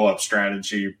a roll-up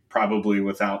strategy probably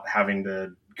without having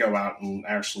to go out and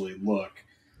actually look.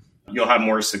 You'll have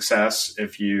more success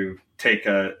if you take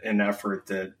an effort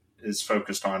that is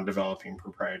focused on developing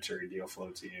proprietary deal flow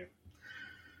to you.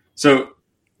 So,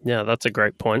 yeah, that's a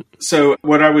great point. So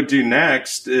what I would do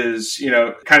next is,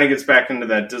 kind of gets back into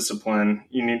that discipline.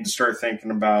 You need to start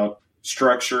thinking about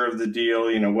structure of the deal,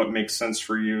 what makes sense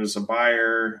for you as a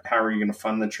buyer, how are you going to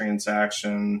fund the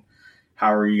transaction,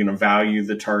 how are you going to value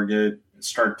the target,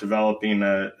 start developing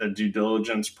a due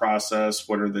diligence process,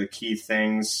 what are the key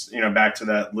things, back to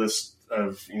that list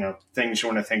of, things you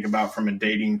want to think about from a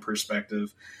dating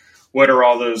perspective. What are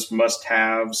all those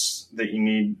must-haves that you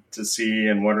need to see,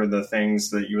 and what are the things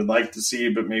that you would like to see,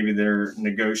 but maybe they're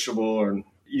negotiable, or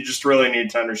you just really need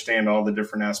to understand all the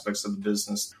different aspects of the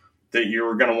business that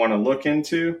you're going to want to look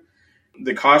into.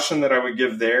 The caution that I would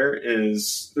give there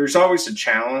is there's always a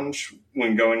challenge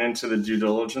when going into the due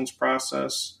diligence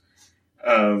process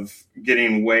of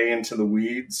getting way into the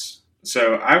weeds.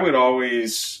 So I would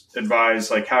always advise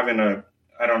having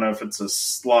I don't know if it's a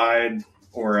slide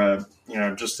or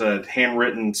just a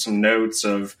handwritten some notes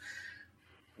of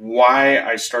why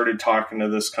I started talking to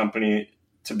this company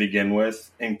to begin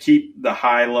with, and keep the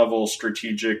high level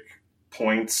strategic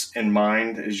points in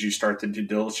mind as you start the due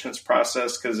diligence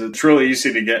process. Because it's really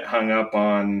easy to get hung up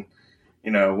on,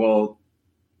 well,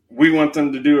 we want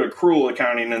them to do accrual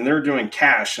accounting and they're doing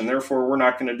cash and therefore we're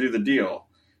not going to do the deal.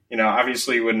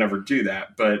 Obviously you would never do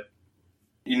that, but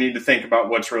you need to think about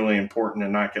what's really important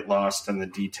and not get lost in the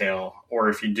detail. Or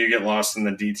if you do get lost in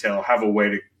the detail, have a way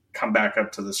to come back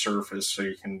up to the surface so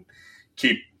you can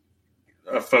keep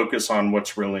a focus on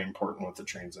what's really important with the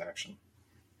transaction.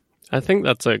 I think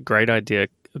that's a great idea.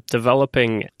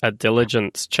 Developing a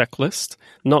diligence checklist,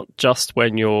 not just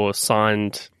when you're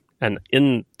signed and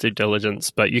in due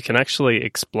diligence, but you can actually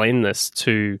explain this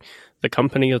to the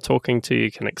company you're talking to.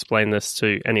 You can explain this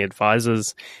to any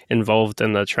advisors involved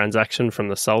in the transaction from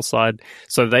the sell side,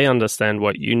 so they understand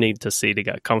what you need to see to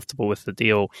get comfortable with the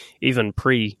deal, even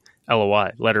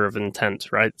pre-LOI, letter of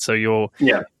intent, right? So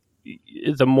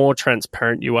the more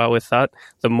transparent you are with that,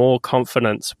 the more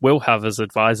confidence we'll have as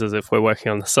advisors if we're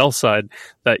working on the sell side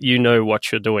that you know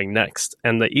what you're doing next.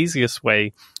 And the easiest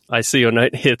way, I see your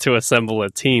note here, to assemble a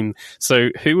team. So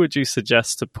who would you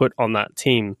suggest to put on that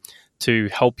team to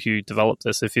help you develop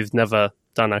this if you've never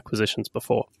done acquisitions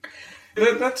before?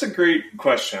 That's a great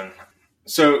question.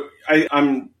 So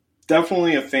I'm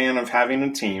definitely a fan of having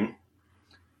a team,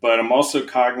 but I'm also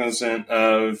cognizant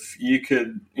of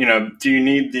do you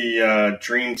need the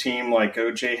dream team like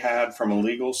OJ had from a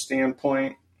legal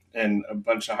standpoint and a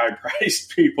bunch of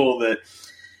high-priced people that,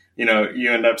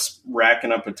 you end up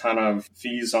racking up a ton of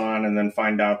fees on and then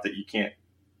find out that you can't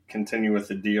continue with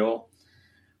the deal?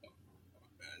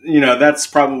 That's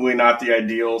probably not the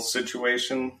ideal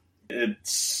situation.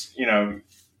 It's,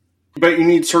 but you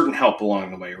need certain help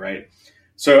along the way, right?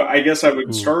 So I guess I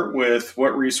would start with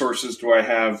what resources do I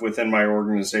have within my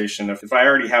organization? If I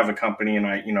already have a company and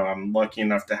I'm lucky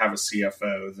enough to have a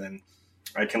CFO, then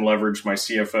I can leverage my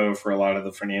CFO for a lot of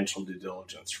the financial due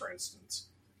diligence, for instance.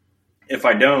 If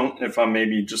I don't, if I'm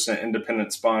maybe just an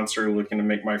independent sponsor looking to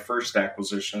make my first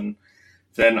acquisition,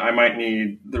 then I might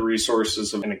need the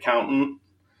resources of an accountant.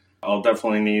 I'll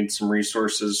definitely need some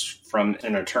resources from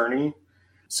an attorney.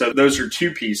 So those are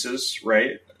two pieces,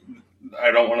 right?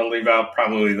 I don't want to leave out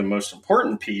probably the most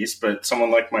important piece, but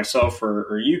someone like myself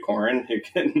or you, Corin, who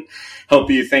can help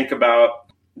you think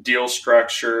about deal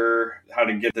structure, how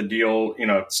to get the deal,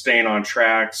 staying on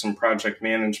track, some project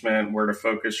management, where to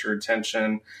focus your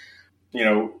attention.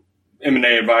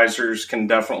 M&A advisors can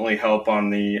definitely help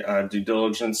on the due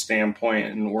diligence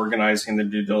standpoint and organizing the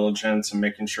due diligence and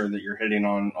making sure that you're hitting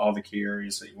on all the key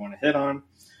areas that you want to hit on.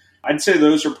 I'd say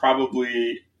those are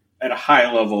probably, at a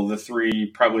high level, the three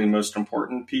probably most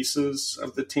important pieces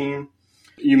of the team.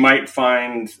 You might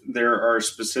find there are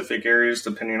specific areas,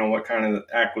 depending on what kind of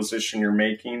acquisition you're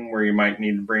making, where you might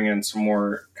need to bring in some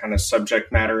more kind of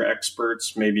subject matter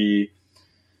experts. Maybe,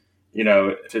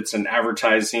 if it's an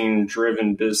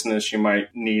advertising-driven business, you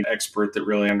might need an expert that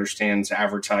really understands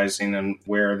advertising and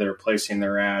where they're placing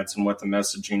their ads and what the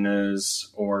messaging is.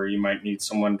 Or you might need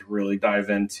someone to really dive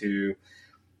into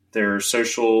their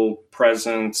social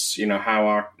presence,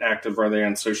 how active are they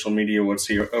on social media? What's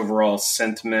the overall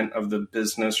sentiment of the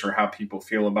business or how people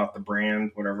feel about the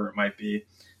brand, whatever it might be.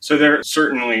 So there are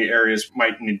certainly areas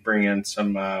might need to bring in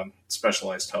some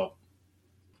specialized help.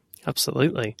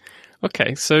 Absolutely.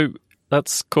 Okay, so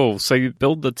that's cool. So you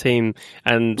build the team,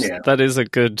 and that is a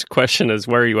good question, is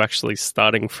where are you actually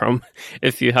starting from?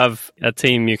 If you have a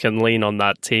team, you can lean on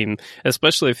that team,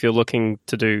 especially if you're looking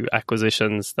to do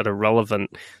acquisitions that are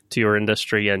relevant to your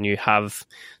industry and you have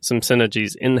some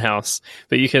synergies in-house.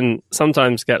 But you can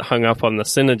sometimes get hung up on the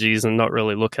synergies and not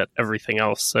really look at everything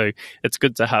else. So it's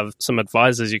good to have some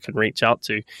advisors you can reach out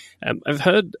to. I've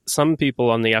heard some people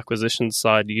on the acquisition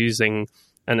side using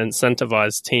an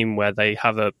incentivized team where they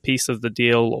have a piece of the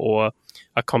deal or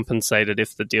are compensated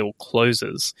if the deal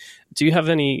closes. Do you have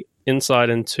any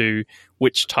insight into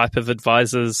which type of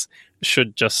advisors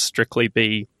should just strictly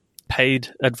be paid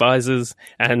advisors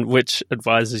and which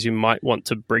advisors you might want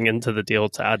to bring into the deal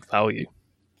to add value?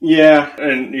 Yeah,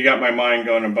 and you got my mind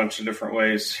going a bunch of different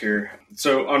ways here.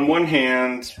 So on one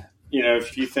hand,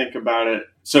 if you think about it,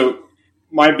 so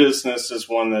my business is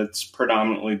one that's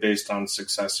predominantly based on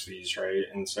success fees, right?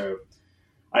 And so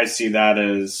I see that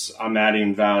as I'm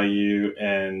adding value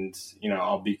and,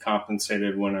 I'll be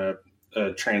compensated when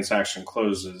a transaction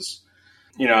closes.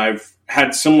 I've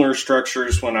had similar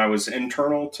structures when I was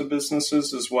internal to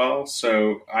businesses as well.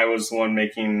 So I was the one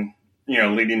making,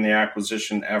 leading the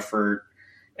acquisition effort,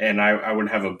 and I would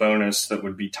have a bonus that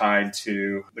would be tied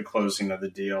to the closing of the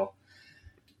deal.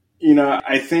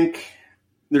 I think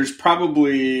there's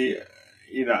probably,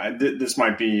 this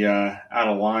might be out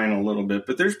of line a little bit,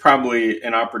 but there's probably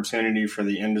an opportunity for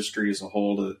the industry as a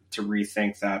whole to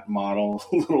rethink that model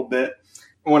a little bit.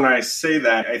 When I say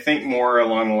that, I think more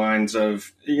along the lines of,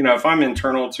 if I'm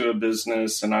internal to a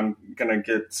business and I'm going to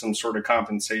get some sort of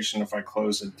compensation if I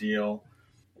close a deal,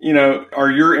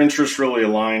 are your interests really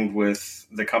aligned with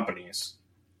the company's?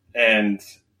 And,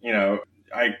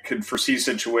 I could foresee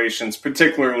situations,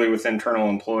 particularly with internal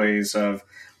employees, of,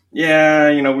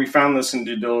 we found this in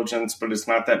due diligence, but it's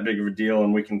not that big of a deal,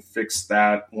 and we can fix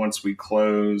that once we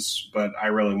close, but I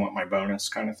really want my bonus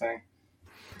kind of thing.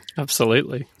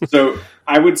 Absolutely. So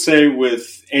I would say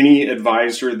with any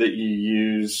advisor that you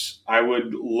use, I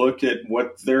would look at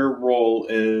what their role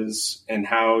is and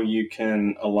how you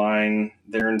can align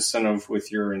their incentive with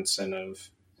your incentive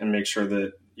and make sure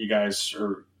that you guys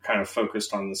are kind of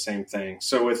focused on the same thing.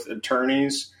 So with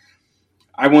attorneys,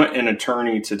 I want an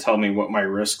attorney to tell me what my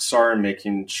risks are and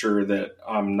making sure that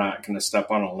I'm not going to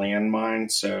step on a landmine.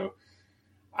 So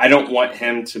I don't want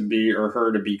him to be or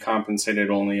her to be compensated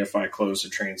only if I close a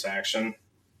transaction.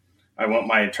 I want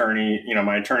my attorney,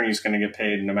 my attorney's going to get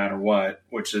paid no matter what,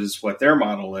 which is what their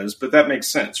model is. But that makes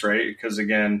sense, right? Because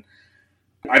again,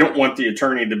 I don't want the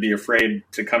attorney to be afraid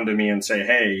to come to me and say,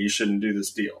 hey, you shouldn't do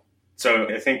this deal. So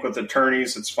I think with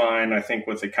attorneys, it's fine. I think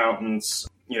with accountants,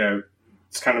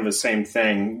 it's kind of the same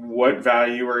thing. What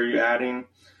value are you adding?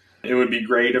 It would be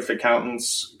great if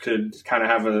accountants could kind of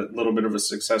have a little bit of a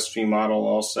success fee model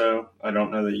also. I don't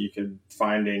know that you could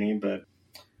find any, but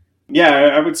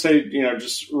I would say,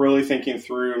 just really thinking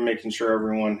through and making sure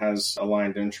everyone has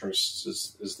aligned interests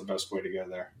is the best way to go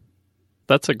there.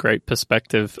 That's a great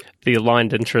perspective. The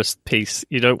aligned interest piece.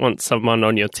 You don't want someone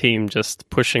on your team just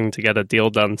pushing to get a deal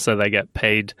done so they get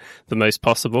paid the most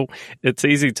possible. It's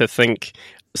easy to think.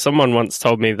 Someone once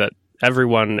told me that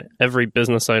every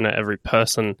business owner, every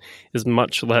person is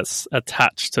much less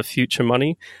attached to future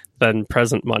money than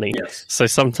present money. Yes. So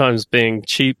sometimes being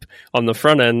cheap on the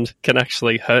front end can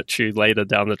actually hurt you later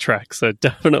down the track. So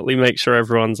definitely make sure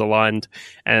everyone's aligned.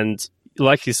 And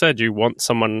like you said, you want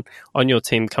someone on your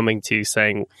team coming to you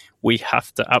saying, we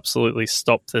have to absolutely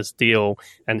stop this deal,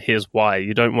 and here's why.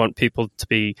 You don't want people to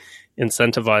be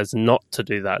incentivized not to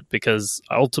do that, because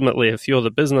ultimately, if you're the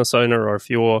business owner or if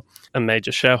you're a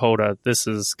major shareholder, this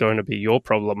is going to be your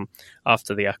problem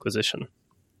after the acquisition.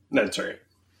 That's right.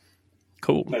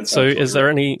 Cool. That's so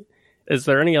is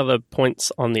there any other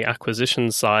points on the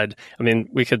acquisition side? I mean,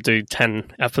 we could do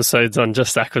 10 episodes on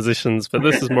just acquisitions, but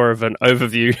this is more of an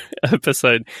overview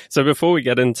episode. So before we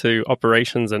get into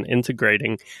operations and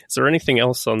integrating, is there anything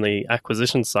else on the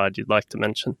acquisition side you'd like to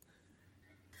mention?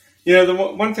 The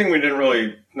one thing we didn't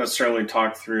really necessarily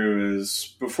talk through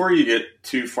is before you get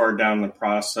too far down the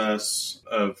process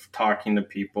of talking to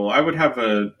people, I would have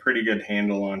a pretty good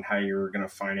handle on how you're going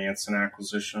to finance an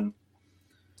acquisition.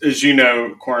 As you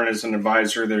know, Corin, as an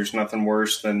advisor, there's nothing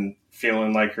worse than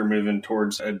feeling like you're moving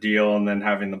towards a deal and then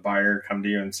having the buyer come to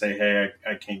you and say, hey,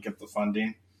 I can't get the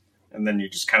funding. And then you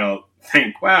just kind of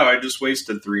think, wow, I just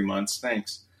wasted 3 months.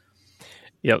 Thanks.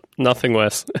 Yep, nothing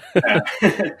worse.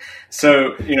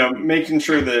 So, making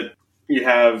sure that you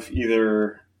have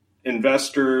either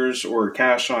investors or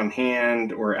cash on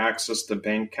hand or access to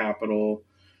bank capital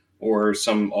or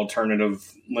some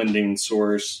alternative lending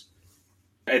source.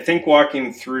 I think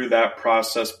walking through that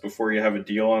process before you have a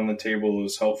deal on the table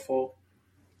is helpful.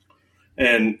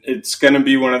 And it's going to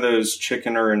be one of those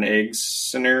chicken or an egg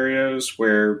scenarios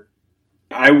where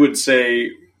I would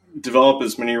say develop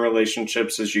as many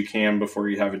relationships as you can before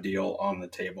you have a deal on the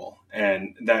table.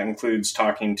 And that includes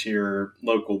talking to your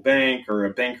local bank or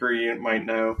a banker you might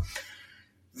know.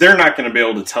 They're not going to be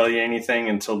able to tell you anything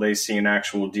until they see an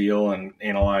actual deal and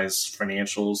analyze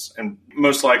financials. And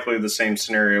most likely the same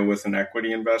scenario with an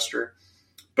equity investor.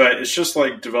 But it's just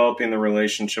like developing the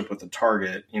relationship with the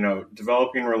target.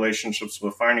 Developing relationships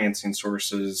with financing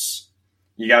sources,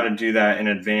 you got to do that in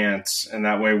advance. And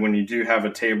that way, when you do have a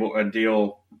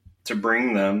deal to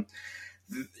bring them,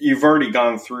 you've already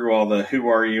gone through all the who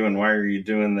are you and why are you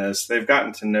doing this. They've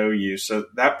gotten to know you. So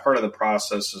that part of the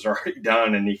process is already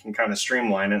done, and you can kind of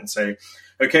streamline it and say,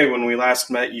 okay, when we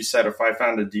last met, you said if I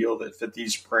found a deal that fit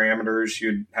these parameters,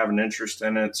 you'd have an interest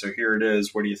in it. So here it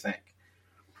is. What do you think?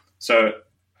 So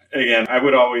again, I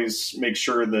would always make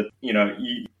sure that,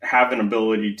 you have an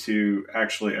ability to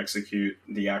actually execute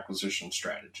the acquisition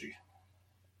strategy.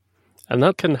 And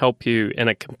that can help you in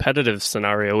a competitive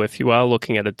scenario. If you are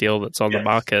looking at a deal that's on the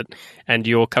market and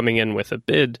you're coming in with a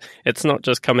bid, it's not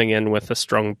just coming in with a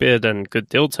strong bid and good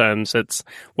deal terms. It's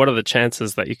what are the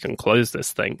chances that you can close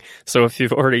this thing? So if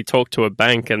you've already talked to a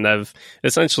bank and they've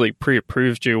essentially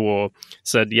pre-approved you or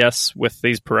said, yes, with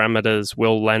these parameters,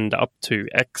 we'll lend up to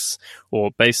X,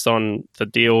 or based on the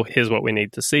deal, here's what we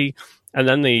need to see. And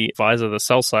then the advisor, the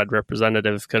sell-side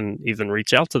representative, can even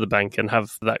reach out to the bank and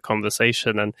have that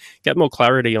conversation and get more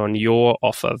clarity on your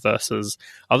offer versus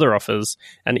other offers.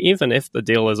 And even if the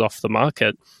deal is off the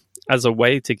market, as a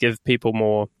way to give people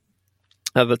more,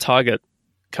 the target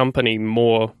company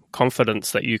more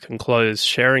confidence that you can close,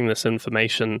 sharing this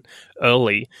information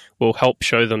early will help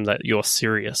show them that you're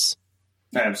serious.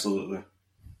 Absolutely.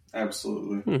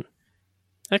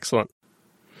 Excellent.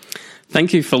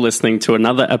 Thank you for listening to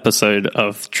another episode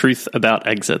of Truth About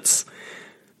Exits.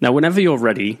 Now, whenever you're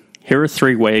ready, here are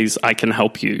 3 ways I can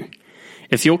help you.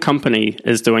 If your company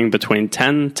is doing between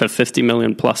 10 to 50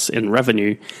 million plus in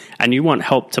revenue, and you want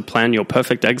help to plan your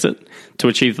perfect exit to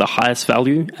achieve the highest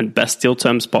value and best deal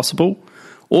terms possible,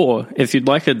 or if you'd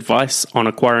like advice on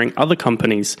acquiring other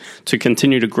companies to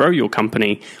continue to grow your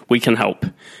company, we can help.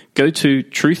 Go to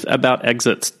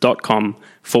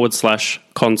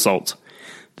truthaboutexits.com/consult.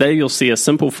 There you'll see a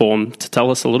simple form to tell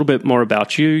us a little bit more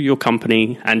about you, your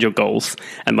company, and your goals,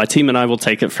 and my team and I will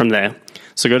take it from there.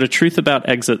 So go to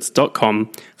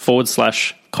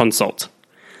truthaboutexits.com/consult.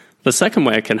 The second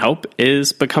way I can help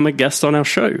is become a guest on our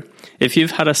show. If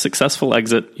you've had a successful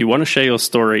exit, you want to share your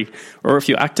story, or if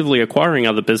you're actively acquiring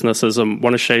other businesses and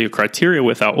want to share your criteria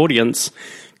with our audience,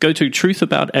 go to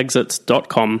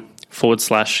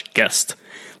truthaboutexits.com/guest.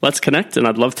 Let's connect, and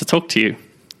I'd love to talk to you.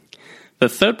 The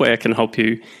third way I can help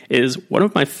you is one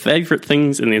of my favorite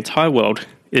things in the entire world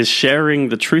is sharing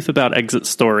the Truth About Exit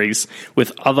stories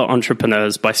with other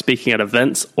entrepreneurs by speaking at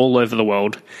events all over the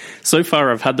world. So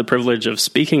far, I've had the privilege of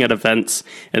speaking at events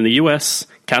in the US,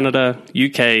 Canada,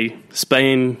 UK,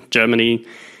 Spain, Germany,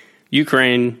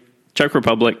 Ukraine, Czech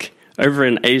Republic, over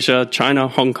in Asia, China,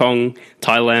 Hong Kong,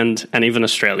 Thailand, and even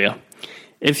Australia.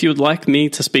 If you would like me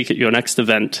to speak at your next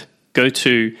event, go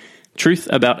to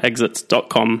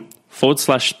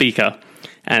truthaboutexits.com/speaker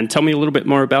and tell me a little bit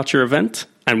more about your event,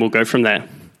 and we'll go from there.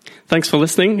 Thanks for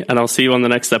listening, and I'll see you on the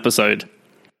next episode.